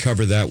wanted to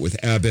cover that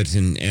with Abbott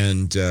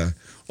and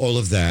all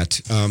of that.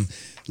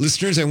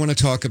 Listeners, I want to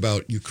talk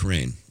about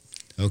Ukraine,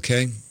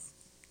 okay?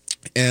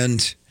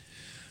 And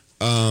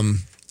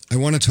I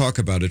want to talk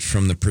about it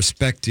from the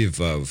perspective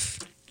of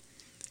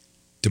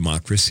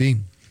democracy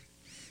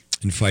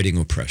and fighting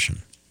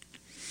oppression.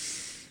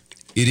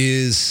 It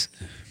is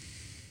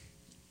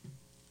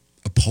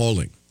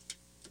appalling.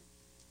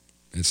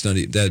 It's not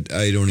that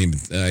I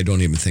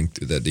don't even think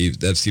that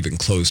that's even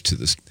close to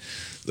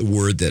the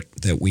word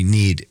that we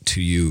need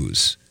to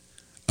use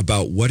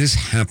about what is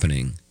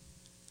happening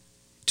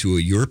to a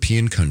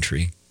European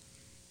country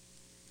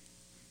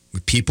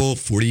with people,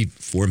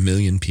 44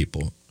 million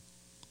people,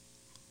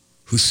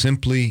 who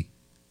simply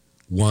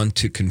want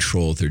to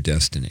control their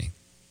destiny.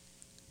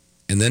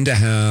 And then to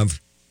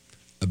have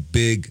a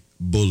big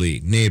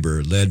bully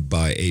neighbor led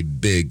by a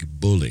big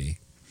bully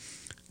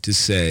to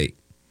say,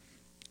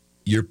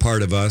 you're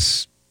part of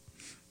us,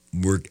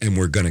 we're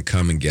going to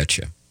come and get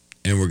you.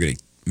 And we're going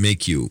to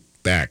make you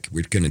back.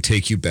 We're going to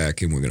take you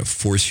back, and we're going to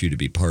force you to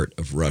be part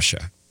of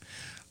Russia.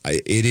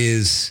 It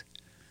is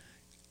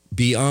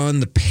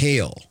beyond the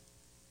pale.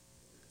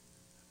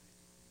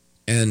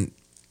 And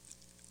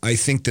I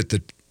think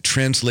that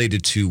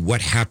translated to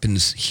what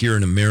happens here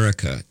in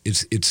America,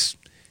 it's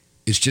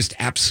just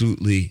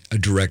absolutely a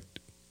direct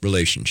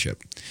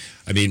relationship.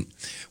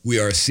 We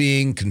are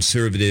seeing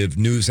conservative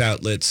news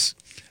outlets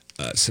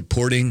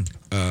supporting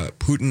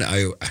Putin.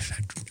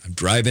 I'm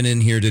driving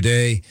in here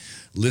today,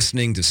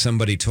 listening to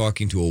somebody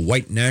talking to a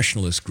white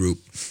nationalist group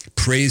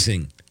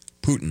praising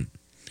Putin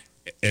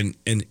and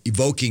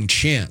evoking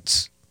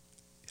chants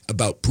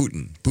about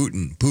Putin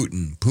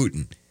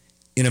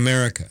in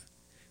America.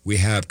 We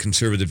have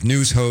conservative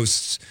news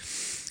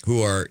hosts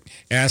who are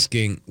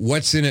asking,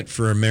 what's in it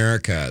for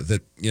America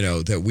that,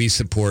 that we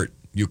support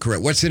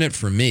Ukraine? What's in it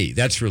for me?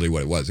 That's really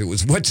what it was. It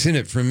was what's in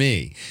it for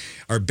me.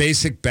 Our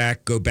basic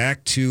go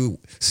back to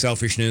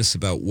selfishness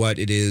about what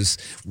it is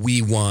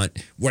we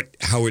want,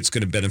 how it's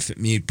going to benefit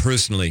me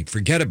personally.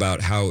 Forget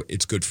about how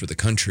it's good for the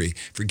country.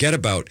 Forget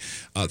about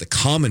the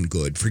common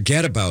good.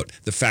 Forget about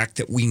the fact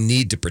that we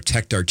need to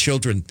protect our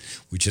children.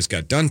 We just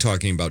got done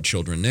talking about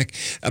children, Nick,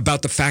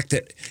 about the fact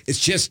that it's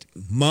just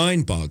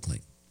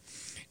mind-boggling.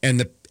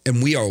 And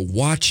we are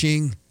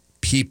watching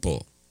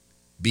people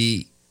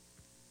be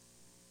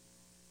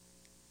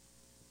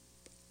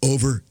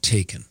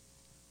overtaken.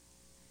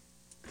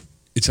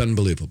 It's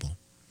unbelievable.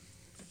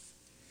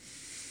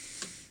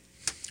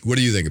 What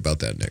do you think about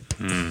that, Nick?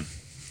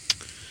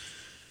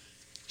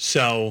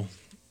 So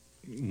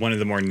one of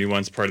the more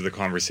nuanced part of the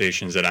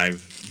conversations that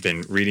I've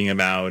been reading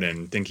about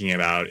and thinking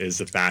about is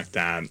the fact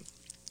that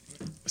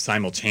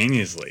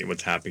simultaneously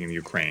what's happening in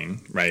Ukraine,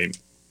 right?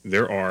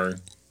 There are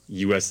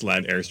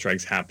U.S.-led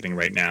airstrikes happening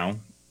right now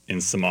in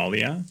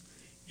Somalia,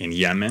 in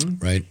Yemen,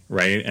 right?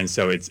 And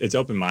so it's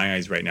opened my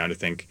eyes right now to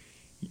think.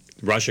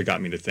 Russia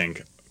got me to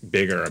think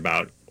bigger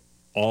about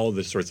all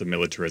the sorts of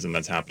militarism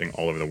that's happening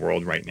all over the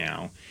world right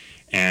now,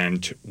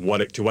 and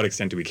to what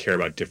extent do we care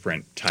about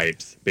different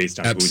types based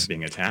on who's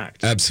being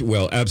attacked?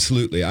 Well,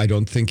 absolutely. I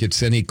don't think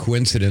it's any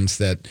coincidence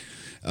that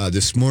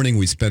this morning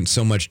we spent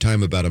so much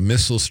time about a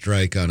missile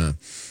strike on a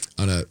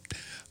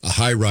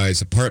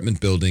high-rise apartment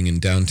building in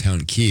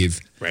downtown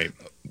Kyiv, right?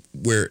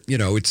 Where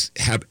it's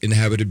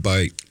inhabited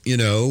by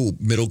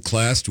middle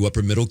class to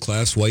upper middle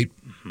class white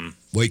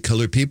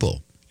collar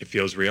people. It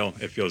feels real.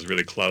 It feels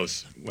really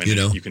close when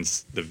you can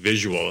the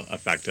visual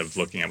effect of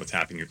looking at what's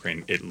happening in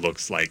Ukraine. It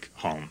looks like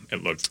home.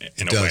 It looks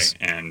in a way.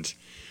 And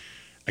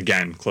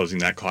again, closing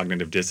that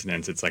cognitive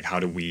dissonance. It's like, how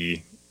do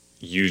we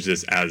use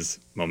this as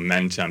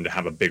momentum to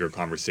have a bigger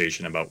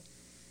conversation about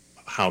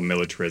how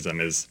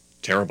militarism is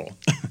terrible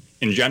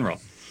in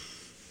general?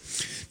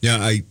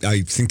 Yeah, I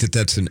think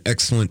that's an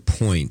excellent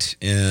point,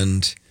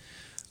 and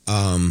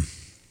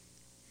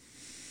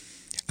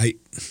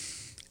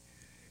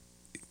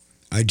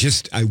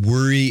I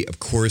worry, of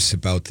course,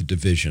 about the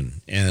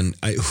division. And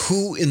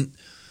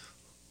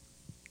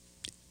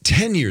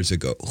 10 years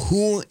ago,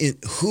 who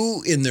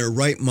in their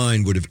right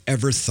mind would have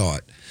ever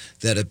thought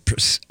that a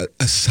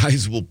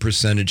sizable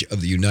percentage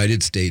of the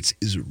United States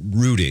is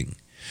rooting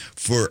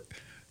for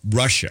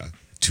Russia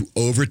to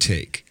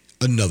overtake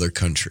another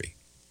country?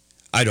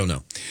 I don't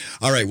know.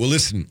 All right. Well,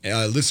 listen,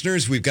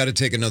 listeners, we've got to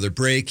take another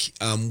break.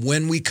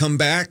 When we come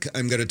back,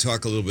 I'm going to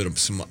talk a little bit of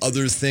some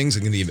other things.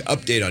 I'm going to give you an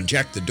update on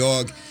Jack the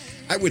dog.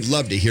 I would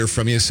love to hear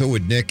from you. So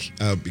would Nick,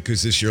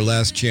 because this is your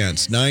last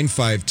chance.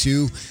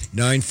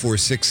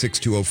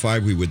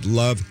 952-946-6205. We would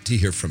love to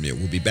hear from you.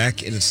 We'll be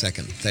back in a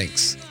second.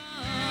 Thanks.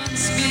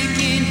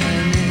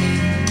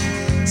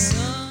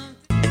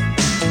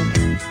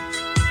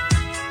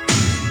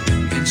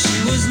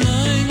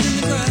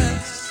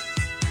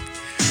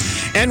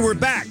 And we're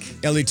back.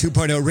 Ellie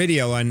 2.0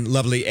 Radio on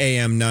lovely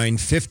AM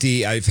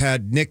 950. I've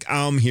had Nick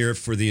Alm here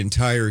for the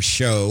entire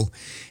show,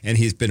 and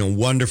he's been a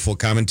wonderful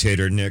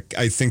commentator. Nick,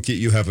 I think that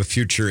you have a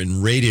future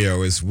in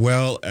radio as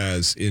well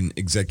as in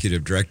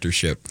executive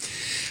directorship.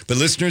 But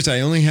listeners, I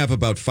only have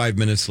about 5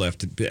 minutes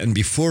left. And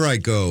before I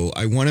go,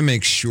 I want to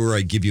make sure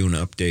I give you an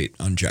update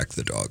on Jack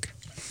the dog.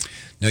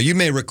 Now, you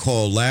may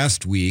recall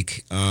last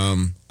week,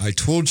 I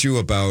told you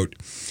about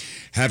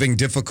having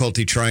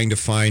difficulty trying to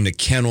find a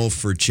kennel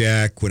for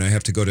Jack when I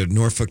have to go to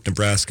Norfolk,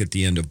 Nebraska at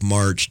the end of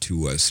March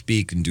to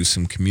speak and do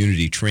some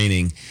community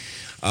training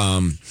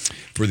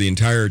for the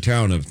entire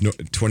town of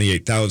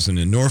 28,000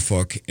 in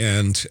Norfolk.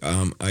 And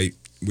I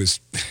was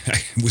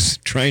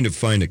trying to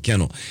find a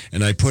kennel.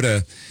 And I put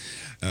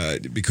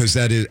because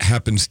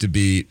happens to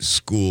be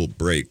school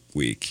break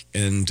week.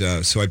 And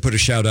so I put a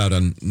shout out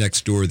on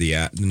Nextdoor, the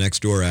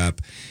Nextdoor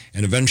app,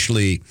 and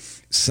eventually...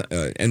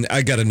 and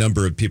I got a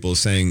number of people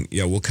saying,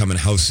 yeah, we'll come and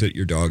house sit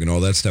your dog and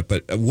all that stuff.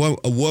 But a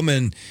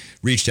woman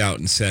reached out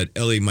and said,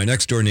 Ellie, my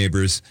next door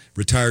neighbors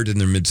retired in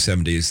their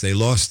mid-70s. They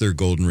lost their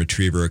golden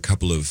retriever a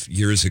couple of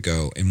years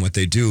ago. And what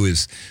they do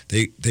is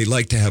they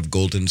like to have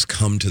Goldens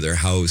come to their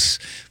house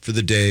for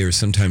the day or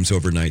sometimes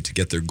overnight to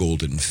get their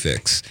golden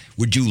fix.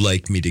 Would you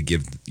like me to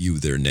give you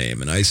their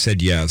name? And I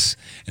said yes.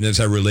 And as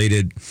I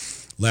related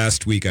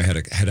last week, I had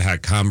a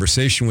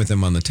conversation with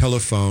them on the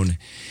telephone.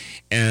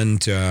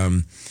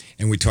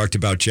 And we talked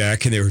about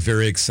Jack, and they were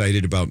very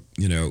excited about,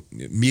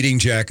 meeting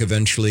Jack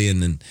eventually.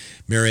 And then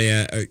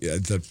Marianne,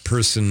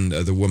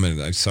 the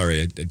woman, I'm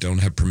sorry, I don't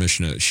have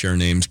permission to share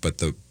names, but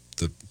the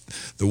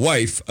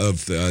wife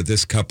of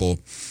this couple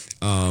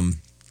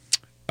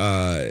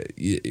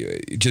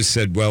just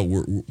said, well,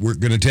 we're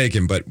going to take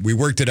him. But we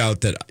worked it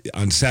out that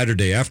on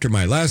Saturday after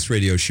my last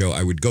radio show,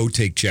 I would go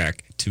take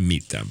Jack to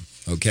meet them,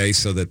 okay,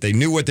 so that they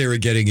knew what they were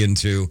getting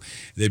into.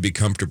 They'd be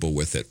comfortable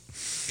with it.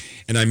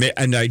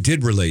 And I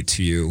did relate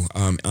to you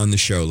on the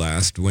show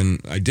last when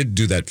I did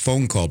do that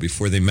phone call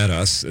before they met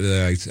us.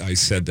 I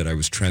said that I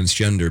was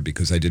transgender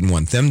because I didn't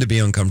want them to be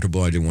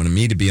uncomfortable. I didn't want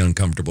me to be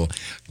uncomfortable.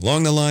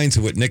 Along the lines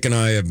of what Nick and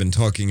I have been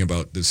talking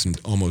about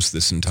almost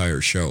this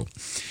entire show.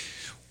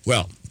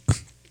 Well,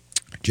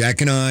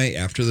 Jack and I,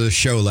 after the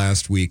show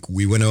last week,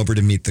 we went over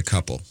to meet the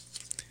couple.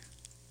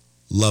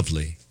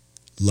 Lovely,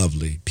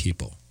 lovely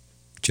people.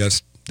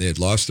 They had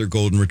lost their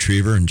golden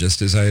retriever, and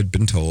just as I had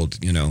been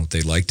told,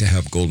 they like to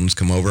have Goldens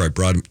come over. I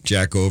brought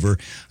Jack over.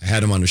 I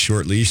had him on a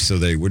short leash so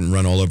they wouldn't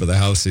run all over the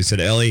house. They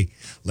said, Ellie,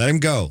 let him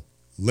go.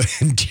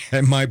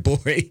 And my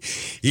boy,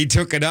 he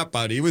took it up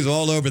on. He was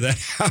all over the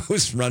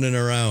house running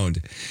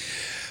around.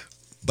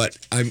 But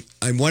I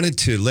wanted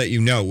to let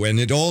you know, when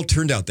it all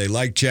turned out, they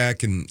liked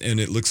Jack, and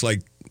it looks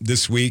like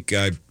this week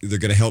they're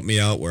going to help me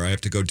out where I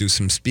have to go do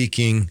some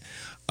speaking.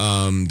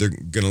 They're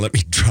going to let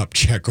me drop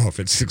Jack off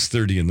at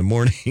 6:30 in the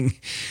morning,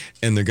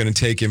 and they're going to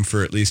take him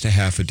for at least a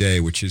half a day,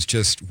 which is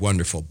just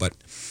wonderful. But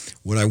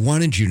what I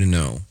wanted you to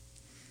know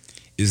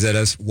is that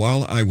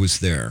while I was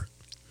there,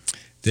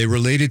 they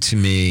related to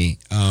me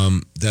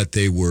that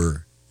they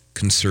were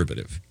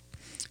conservative.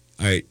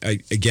 I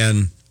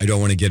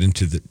don't want to get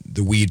into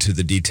the weeds of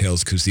the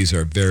details because these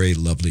are very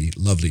lovely,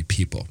 lovely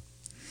people.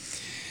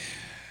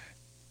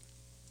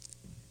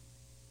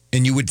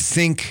 And you would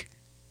think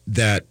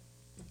that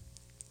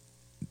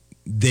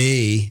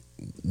they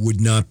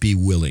would not be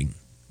willing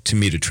to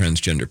meet a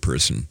transgender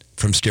person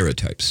from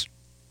stereotypes.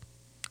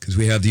 Because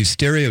we have these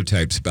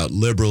stereotypes about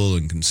liberal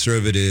and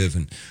conservative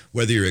and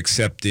whether you're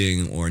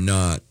accepting or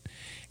not.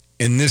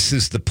 And this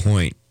is the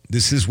point.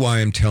 This is why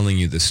I'm telling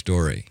you this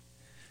story.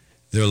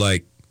 They're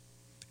like,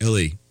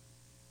 Ellie,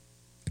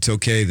 it's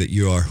okay that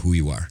you are who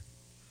you are.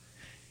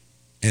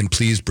 And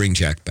please bring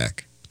Jack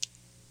back.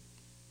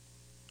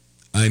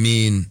 I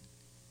mean,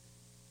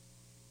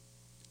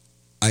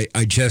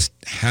 I just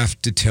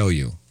have to tell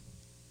you,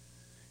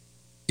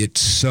 it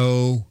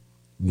so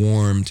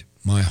warmed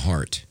my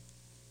heart.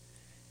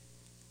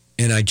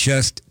 And I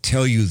just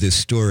tell you this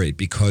story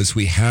because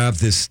we have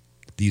these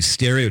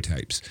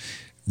stereotypes,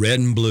 red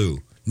and blue,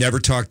 never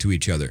talk to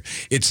each other.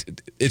 It's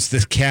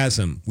the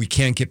chasm. We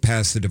can't get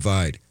past the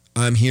divide.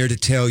 I'm here to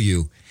tell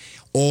you,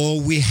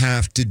 all we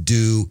have to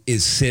do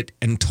is sit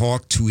and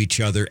talk to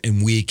each other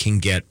and we can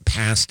get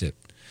past it.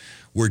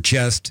 We're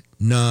just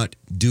not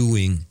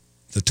doing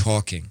the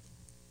talking.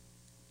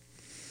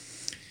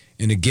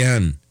 And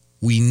again,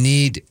 we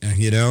need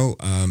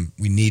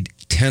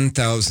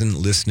 10,000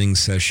 listening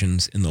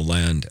sessions in the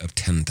land of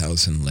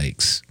 10,000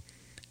 lakes.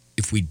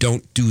 If we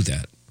don't do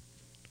that,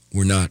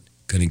 we're not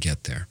going to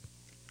get there.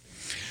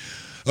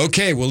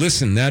 Okay, well,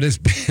 listen, that has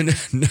been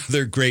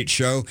another great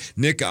show.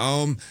 Nick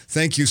Alm,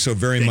 thank you so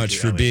very much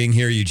for being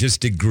here. You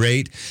just did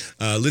great.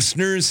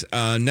 Listeners,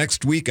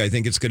 next week, I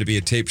think it's going to be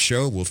a tape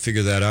show. We'll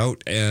figure that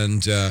out.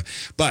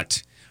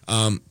 But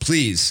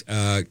please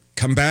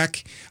come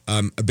back.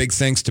 A big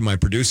thanks to my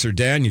producer,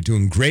 Dan. You're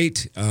doing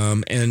great.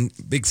 And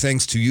big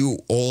thanks to you,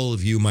 all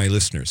of you, my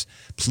listeners.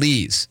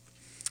 Please,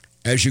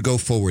 as you go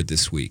forward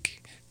this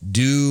week,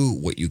 do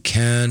what you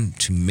can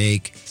to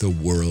make the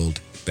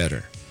world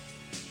better.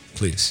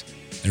 Please.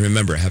 And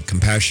remember, have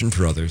compassion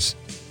for others,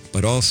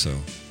 but also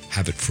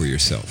have it for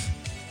yourself.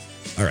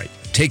 All right.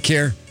 Take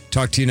care.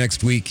 Talk to you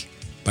next week.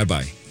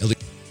 Bye-bye.